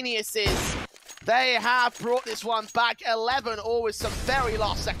Geniuses, they have brought this one back. 11, all with some very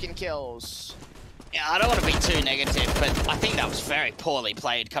last-second kills. Yeah, I don't want to be too negative, but I think that was very poorly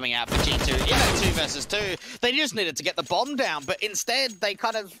played coming out for G2. In that 2 versus 2, they just needed to get the bomb down, but instead they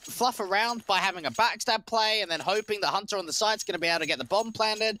kind of fluff around by having a backstab play and then hoping the Hunter on the site's going to be able to get the bomb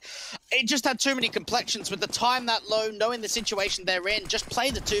planted. It just had too many complexions with the time that low, knowing the situation they're in. Just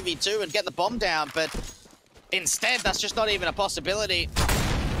play the 2v2 and get the bomb down, but instead that's just not even a possibility.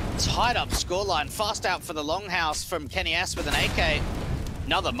 Tied up scoreline, fast out for the longhouse from Kenny S with an AK.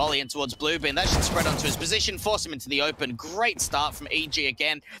 Another molly in towards Bluebeam. That should spread onto his position, force him into the open. Great start from EG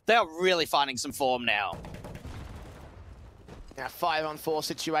again. They are really finding some form now. Yeah, 5-on-4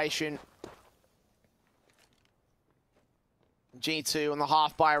 situation. G2 on the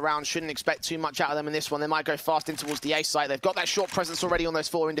half by round. Shouldn't expect too much out of them in this one. They might go fast in towards the A site. They've got that short presence already on those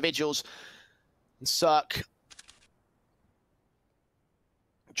 4 individuals. And Cirque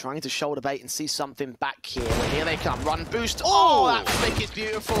trying to shoulder bait and see something back here. Well, here they come. Run boost. Oh, that flick is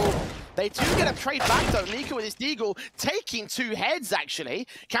beautiful. They do get a trade back, though. Nico with his deagle taking 2 heads, actually.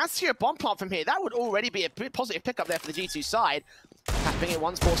 Can't see a bomb plant from here. That would already be a positive pickup there for the G2 side. Tapping it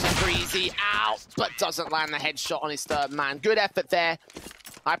once, forcing Breezy out, but doesn't land the headshot on his 3rd man. Good effort there.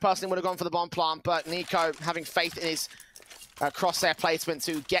 I personally would have gone for the bomb plant, but Nico having faith in his crosshair placement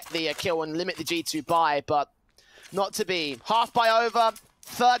to get the kill and limit the G2 buy, but not to be. Half by over.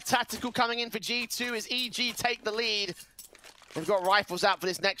 3rd tactical coming in for G2 as EG take the lead. They've got rifles out for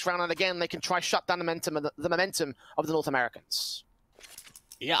this next round, and again, they can try shut down the momentum of the North Americans.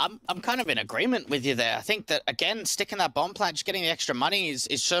 Yeah, I'm kind of in agreement with you there. I think that, again, sticking that bomb plant, just getting the extra money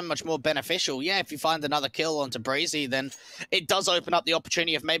is so much more beneficial. Yeah, if you find another kill onto Breezy, then it does open up the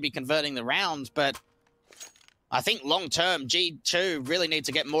opportunity of maybe converting the round, but I think long-term, G2 really need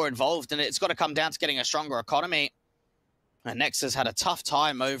to get more involved, and it's got to come down to getting a stronger economy. And Nexus had a tough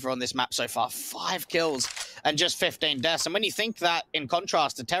time over on this map so far. 5 kills and just 15 deaths. And when you think that, in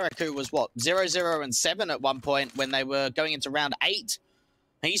contrast to Terek, who was, what, 0-0-7 at one point when they were going into round 8,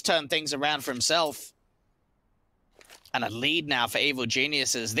 he's turned things around for himself. And a lead now for Evil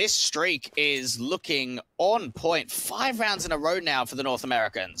Geniuses. This streak is looking on point. 5 rounds in a row now for the North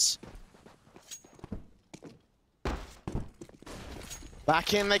Americans.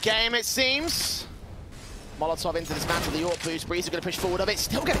 Back in the game, it seems. Molotov into this match with the York boost. Breezy going to push forward of it.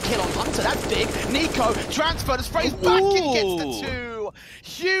 Still get a kill on Hunter. That's big. Nico transferred as sprays back and gets the 2.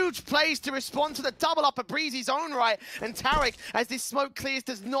 Huge plays to respond to the double up at Breezy's own right. And Tarek, as this smoke clears,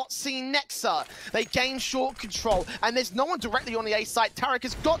 does not see Nexa. They gain short control. And there's no one directly on the A site. Tarek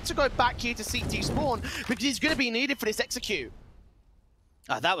has got to go back here to CT spawn because he's going to be needed for this execute.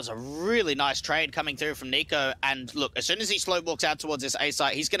 That was a really nice trade coming through from Nico. And look, as soon as he slow walks out towards this A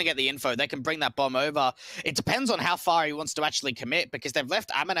site, he's going to get the info. They can bring that bomb over. It depends on how far he wants to actually commit, because they've left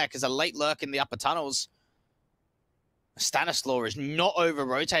Amanek as a late lurk in the upper tunnels. Stanislaw is not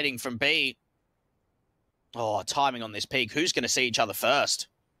over-rotating from B. Oh, timing on this peak. Who's going to see each other first?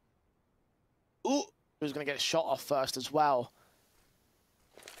 Ooh, who's going to get a shot off first as well?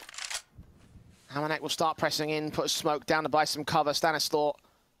 Amanek will start pressing in, put a smoke down to buy some cover. Stanislaw,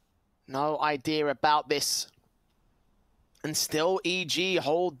 no idea about this. And still EG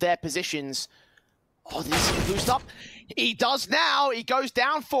hold their positions. Oh, this is a boost up. He does now. He goes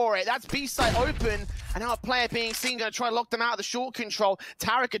down for it. That's B site open. And now a player being seen going to try to lock them out of the short control.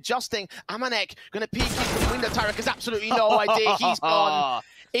 Tarek adjusting. Amanek going to peek in from the window. Tarek has absolutely no idea. He's gone.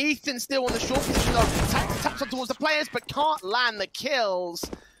 Ethan still on the short position though. Taps on towards the players, but can't land the kills.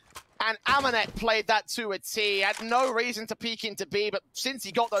 And Amanek played that to a T. Had no reason to peek into B, but since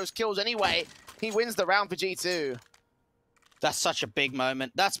he got those kills anyway, he wins the round for G2. That's such a big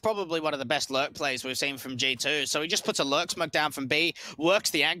moment. That's probably one of the best lurk plays we've seen from G2. So he just puts a lurk smoke down from B,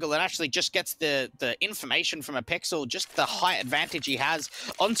 works the angle, and actually just gets the information from a pixel, just the height advantage he has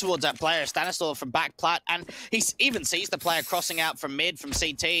on towards that player, Stanislaw from back plat. And he even sees the player crossing out from mid, from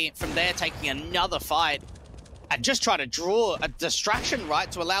CT, from there taking another fight. And just try to draw a distraction, right,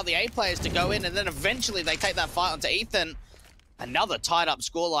 to allow the A players to go in, and then eventually they take that fight onto Ethan. Another tied-up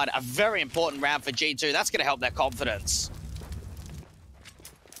scoreline, a very important round for G2. That's going to help their confidence.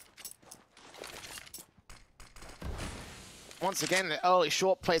 Once again, the early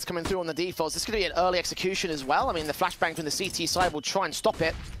short plays coming through on the defaults. This is going to be an early execution as well. I mean, the flashbang from the CT side will try and stop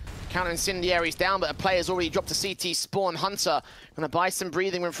it. Counter incendiaries down, but a player's already dropped to CT spawn. Hunter gonna buy some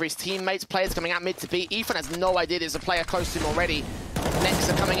breathing room for his teammates. Players coming out mid to B. Ethan has no idea there's a player close to him already.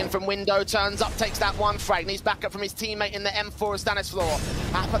 Nexa coming in from window, turns up, takes that one frag. Needs backup from his teammate in the M4 of Stanislaw.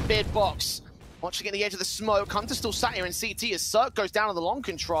 Upper bid box. Watching at the edge of the smoke. Hunter still sat here in CT as Cirque goes down to the long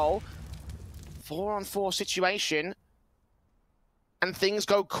control. 4-on-4 situation. And things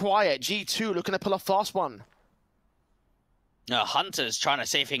go quiet. G2 looking to pull a fast one. Hunter's trying to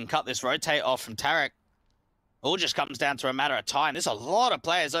see if he can cut this rotate off from Tarek. All just comes down to a matter of time. There's a lot of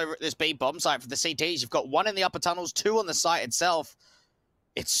players over at this B bomb site for the CTs. You've got 1 in the upper tunnels, 2 on the site itself.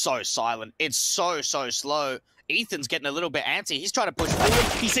 It's so silent. It's so slow. Ethan's getting a little bit antsy. He's trying to push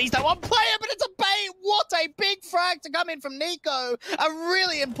forward. He sees that one player, but it's a bait. What a big frag to come in from Nico. A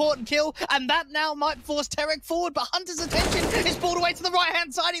really important kill, and that now might force Tarek forward, but Hunter's attention is pulled away to the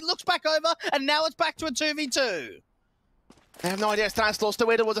right-hand side. He looks back over, and now it's back to a 2v2. I have no idea. Stanislaw still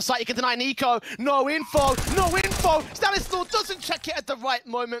way towards the site. You can deny Nico. No info. No info. Stanislaw doesn't check it at the right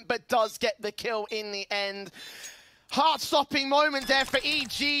moment, but does get the kill in the end. Heart-stopping moment there for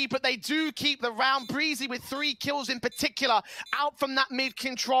EG, but they do keep the round. Breezy with 3 kills in particular, out from that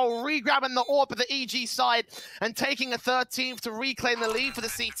mid-control, re-grabbing the orb at the EG side, and taking a 13th to reclaim the lead for the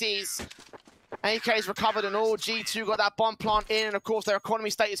CTs. AK's recovered and all. G2 got that bomb plant in, and of course their economy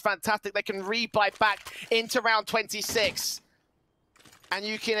state is fantastic. They can rebuy back into round 26. And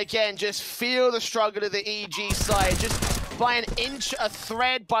you can again just feel the struggle of the EG side. Just by an inch, a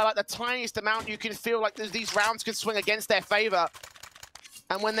thread, by like the tiniest amount, you can feel like these rounds could swing against their favor.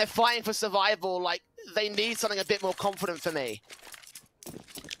 And when they're fighting for survival, like, they need something a bit more confident for me.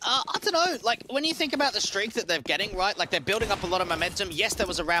 I don't know, like, when you think about the streak that they're getting, right, like, they're building up a lot of momentum. Yes, there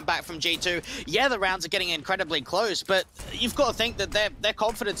was a round back from G2. Yeah, the rounds are getting incredibly close, but you've got to think that their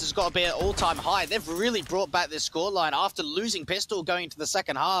confidence has got to be at all-time high. They've really brought back this scoreline after losing Pistol going into the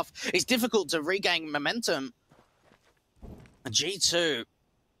second half. It's difficult to regain momentum. And G2,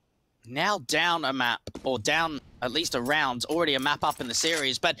 now down a map, or down at least a round, already a map up in the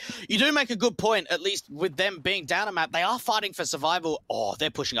series. But you do make a good point, at least with them being down a map, they are fighting for survival. Oh, they're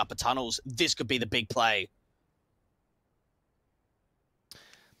pushing up the tunnels. This could be the big play.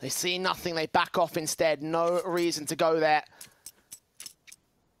 They see nothing, they back off instead. No reason to go there.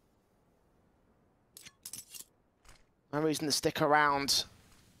 No reason to stick around.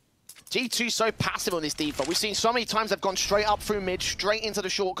 G2 so passive on this default. We've seen so many times they've gone straight up through mid, straight into the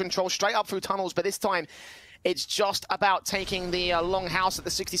short control, straight up through tunnels, but this time it's just about taking the long house at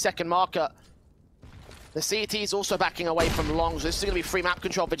the 60-second marker. The CT is also backing away from longs. This is going to be free map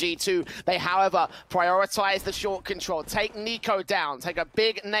control for G2. They, however, prioritize the short control. Take Nico down, take a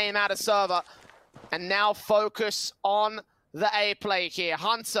big name out of server, and now focus on the A play here.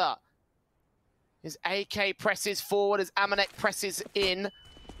 Hunter, his AK presses forward as Amanek presses in.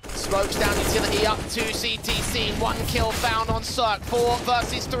 Smokes down utility up to CTC. 1 kill found on Cirque. 4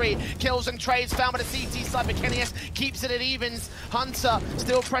 versus 3. Kills and trades found by the CT side, but Kenny S keeps it at evens. Hunter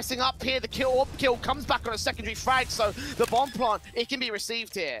still pressing up here. The kill comes back on a secondary frag, so the bomb plant, it can be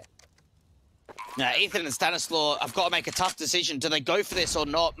received here. Now, Ethan and Stanislaw have got to make a tough decision. Do they go for this or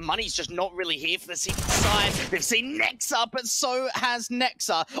not? Money's just not really here for the CT side. They've seen Nexa, but so has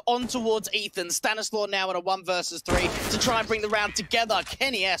Nexa on towards Ethan. Stanislaw now at a 1 versus 3 to try and bring the round together.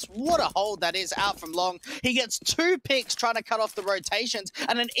 Kenny S, what a hold that is out from long. He gets 2 picks trying to cut off the rotations,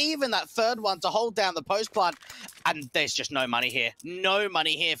 and then even that third one to hold down the post plant. And there's just no money here. No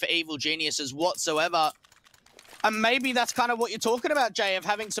money here for Evil Geniuses whatsoever. And maybe that's kind of what you're talking about, Jay, of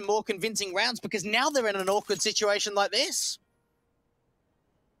having some more convincing rounds, because now they're in an awkward situation like this.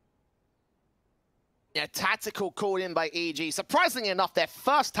 Yeah, tactical called in by EG. Surprisingly enough, their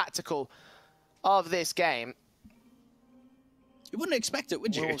first tactical of this game. You wouldn't expect it,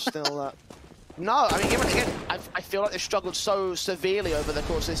 would you? Still, no, I mean, again, I feel like they've struggled so severely over the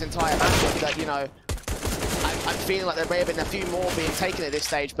course of this entire matchup that, you know, I'm feeling like there may have been a few more being taken at this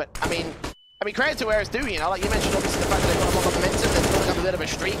stage, but, I mean, credit to where it's due, you know, like you mentioned, obviously, the fact that they've got a lot of momentum, they've built up a bit of a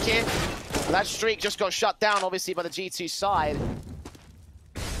streak here. And that streak just got shut down, obviously, by the G2 side.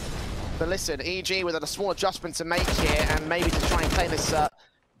 But listen, EG with a small adjustment to make here, and maybe to try and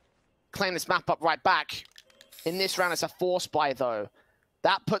claim this map up right back. In this round, it's a force buy, though.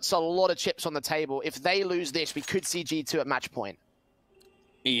 That puts a lot of chips on the table. If they lose this, we could see G2 at match point.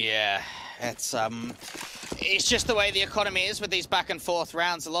 Yeah, it's just the way the economy is with these back and forth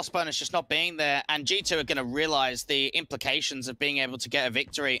rounds. The loss bonus just not being there, and G2 are going to realize the implications of being able to get a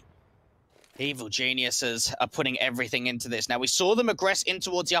victory. Evil Geniuses are putting everything into this. Now, we saw them aggress in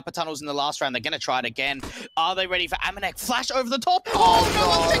towards the upper tunnels in the last round. They're going to try it again. Are they ready for Amanek? Flash over the top. Oh, no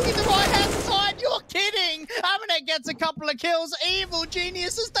one's taking the right-hand side. You're kidding. Amanek gets a couple of kills. Evil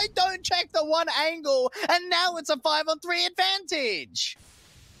Geniuses, they don't check the one angle, and now it's a 5-on-3 advantage.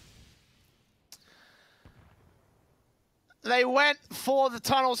 They went for the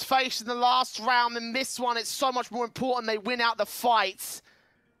tunnels face in the last round, and this one, it's so much more important they win out the fight.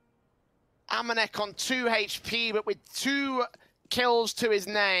 Amanek on 2 HP, but with 2 kills to his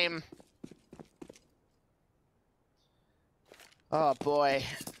name. Oh boy.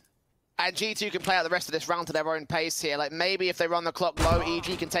 And G2 can play out the rest of this round to their own pace here. Like, maybe if they run the clock low,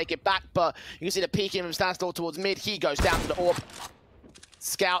 EG can take it back, but you can see the peeking from Stanislaw towards mid. He goes down to the orb.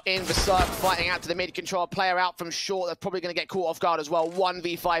 Scout in, Berserk fighting out to the mid-control. Player out from short, they're probably going to get caught off guard as well.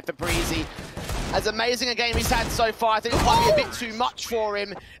 1v5 for Breezy. As amazing a game he's had so far, I think it might be a bit too much for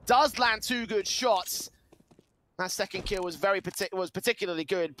him. Does land 2 good shots. That second kill was particularly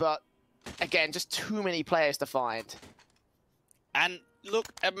good, but again, just too many players to find. And look,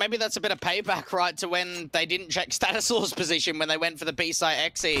 maybe that's a bit of payback, right, to when they didn't check Stanislaw's position when they went for the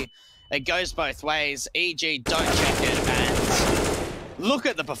B-side XE. It goes both ways. EG don't check it, and look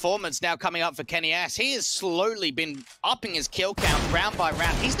at the performance now coming up for Kenny S. He has slowly been upping his kill count round by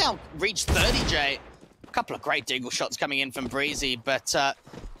round. He's now reached 30, Jay. A couple of great deagle shots coming in from Breezy, but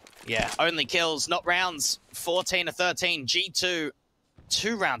yeah, only kills, not rounds. 14-13, G2,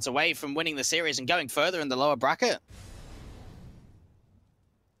 2 rounds away from winning the series and going further in the lower bracket.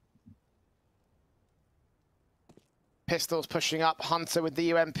 Pistols pushing up, Hunter with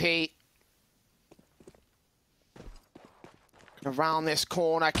the UMP. Around this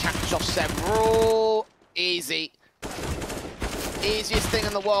corner, catch off several. Easy. Easiest thing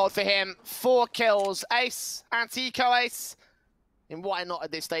in the world for him. 4 kills. Ace, Antico Ace. And why not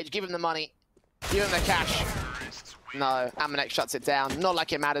at this stage? Give him the money. Give him the cash. No, Amanek shuts it down. Not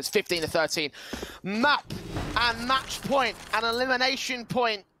like it matters. 15-13. Map and match point. An elimination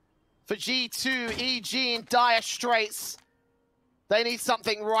point for G2. EG in dire straits. They need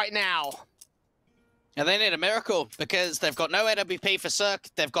something right now. And they need a miracle because they've got no AWP for Cirque,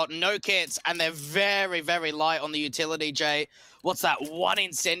 they've got no kits, and they're very, very light on the utility, Jay. What's that? One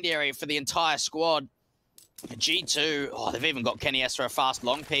incendiary for the entire squad. G2, oh, they've even got Kenny S for a fast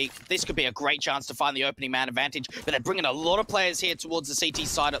long peek. This could be a great chance to find the opening man advantage, but they're bringing a lot of players here towards the CT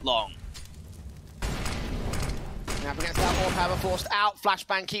side at long. Now against that more power forced out.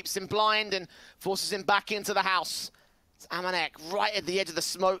 Flashbang keeps him blind and forces him back into the house. It's Amanek right at the edge of the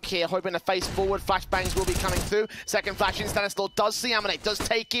smoke here, hoping to face forward. Flashbangs will be coming through. Second flash in, Stanislaw does see Amanek, does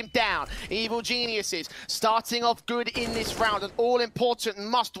take him down. Evil Geniuses starting off good in this round, an all-important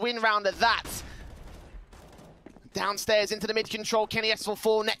must-win round at that. Downstairs into the mid-control, Kenny S will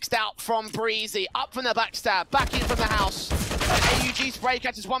fall next out from Breezy. Up from the backstab, back in from the house. AUG spray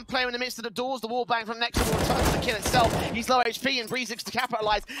catches one player in the midst of the doors. The wall bang from Nexa will return to the kill itself. He's low HP and Breezy looks to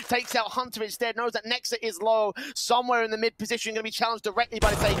capitalize. Takes out Hunter instead, knows that Nexa is low. Somewhere in the mid position, going to be challenged directly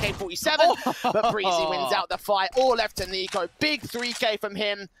by this AK-47. But Breezy wins out the fight. All left to Nico. Big 3K from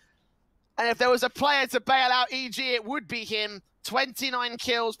him. And if there was a player to bail out EG, it would be him. 29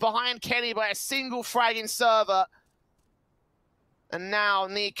 kills behind Kenny by a single fragging server. And now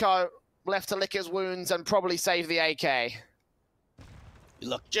Nico left to lick his wounds and probably save the AK.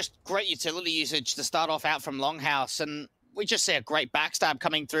 Look, just great utility usage to start off out from Longhouse, and we just see a great backstab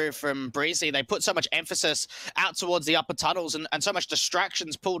coming through from Breezy. They put so much emphasis out towards the upper tunnels and so much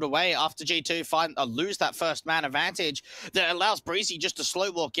distractions pulled away after G2 lose that first man advantage that allows Breezy just to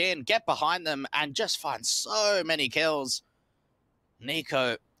slow walk in, get behind them, and just find so many kills.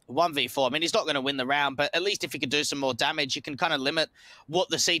 Nico, 1v4. I mean, he's not going to win the round, but at least if he can do some more damage, you can kind of limit what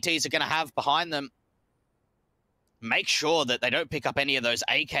the CTs are going to have behind them. Make sure that they don't pick up any of those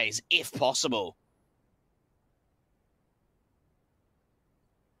AKs, if possible.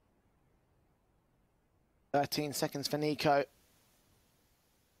 "13 seconds for Nico.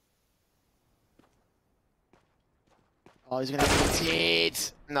 Oh, he's going to get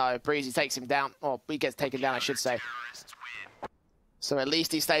hit. No, Breezy takes him down. Or he gets taken down, I should say. So at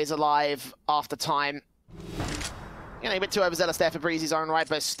least he stays alive after time. You know, a bit too overzealous there for Breezy's own right,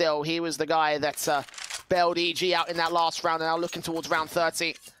 but still, he was the guy that bailed EG out in that last round, and now looking towards round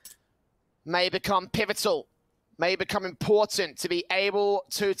 30. May become pivotal, may become important to be able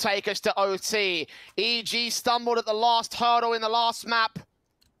to take us to OT. EG stumbled at the last hurdle in the last map.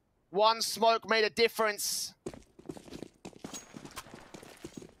 One smoke made a difference.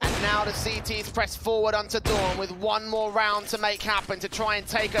 And now the CTs press forward onto Dawn with one more round to make happen to try and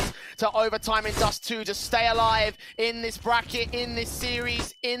take us to overtime in Dust 2 to stay alive in this bracket, in this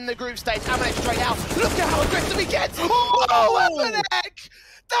series, in the group stage. Amanek straight out. Look at how aggressive he gets. Oh, Amanek!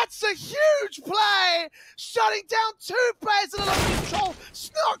 That's a huge play! Shutting down two players in a lot of control.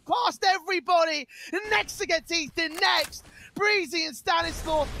 Snuck past everybody. Next gets Ethan next. Breezy and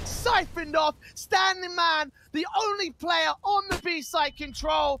Stanislaw siphoned off. Stanley Man, the only player on the B-side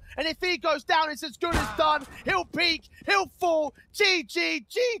control. And if he goes down, it's as good as done. He'll peak, he'll fall. GG,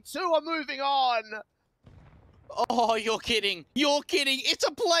 G2 are moving on. Oh, you're kidding. You're kidding. It's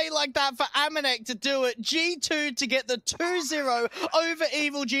a play like that for Amanek to do it. G2 to get the 2-0 over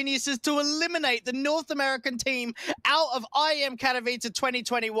Evil Geniuses to eliminate the North American team out of IEM Katowice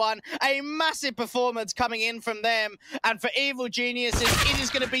 2021. A massive performance coming in from them. And for Evil Geniuses, it is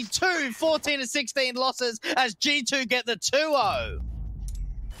going to be 2 14-16 losses as G2 get the 2-0.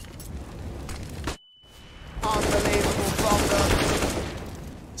 Unbelievable from them.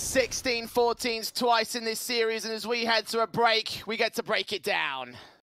 16-14s twice in this series, and as we head to a break, we get to break it down.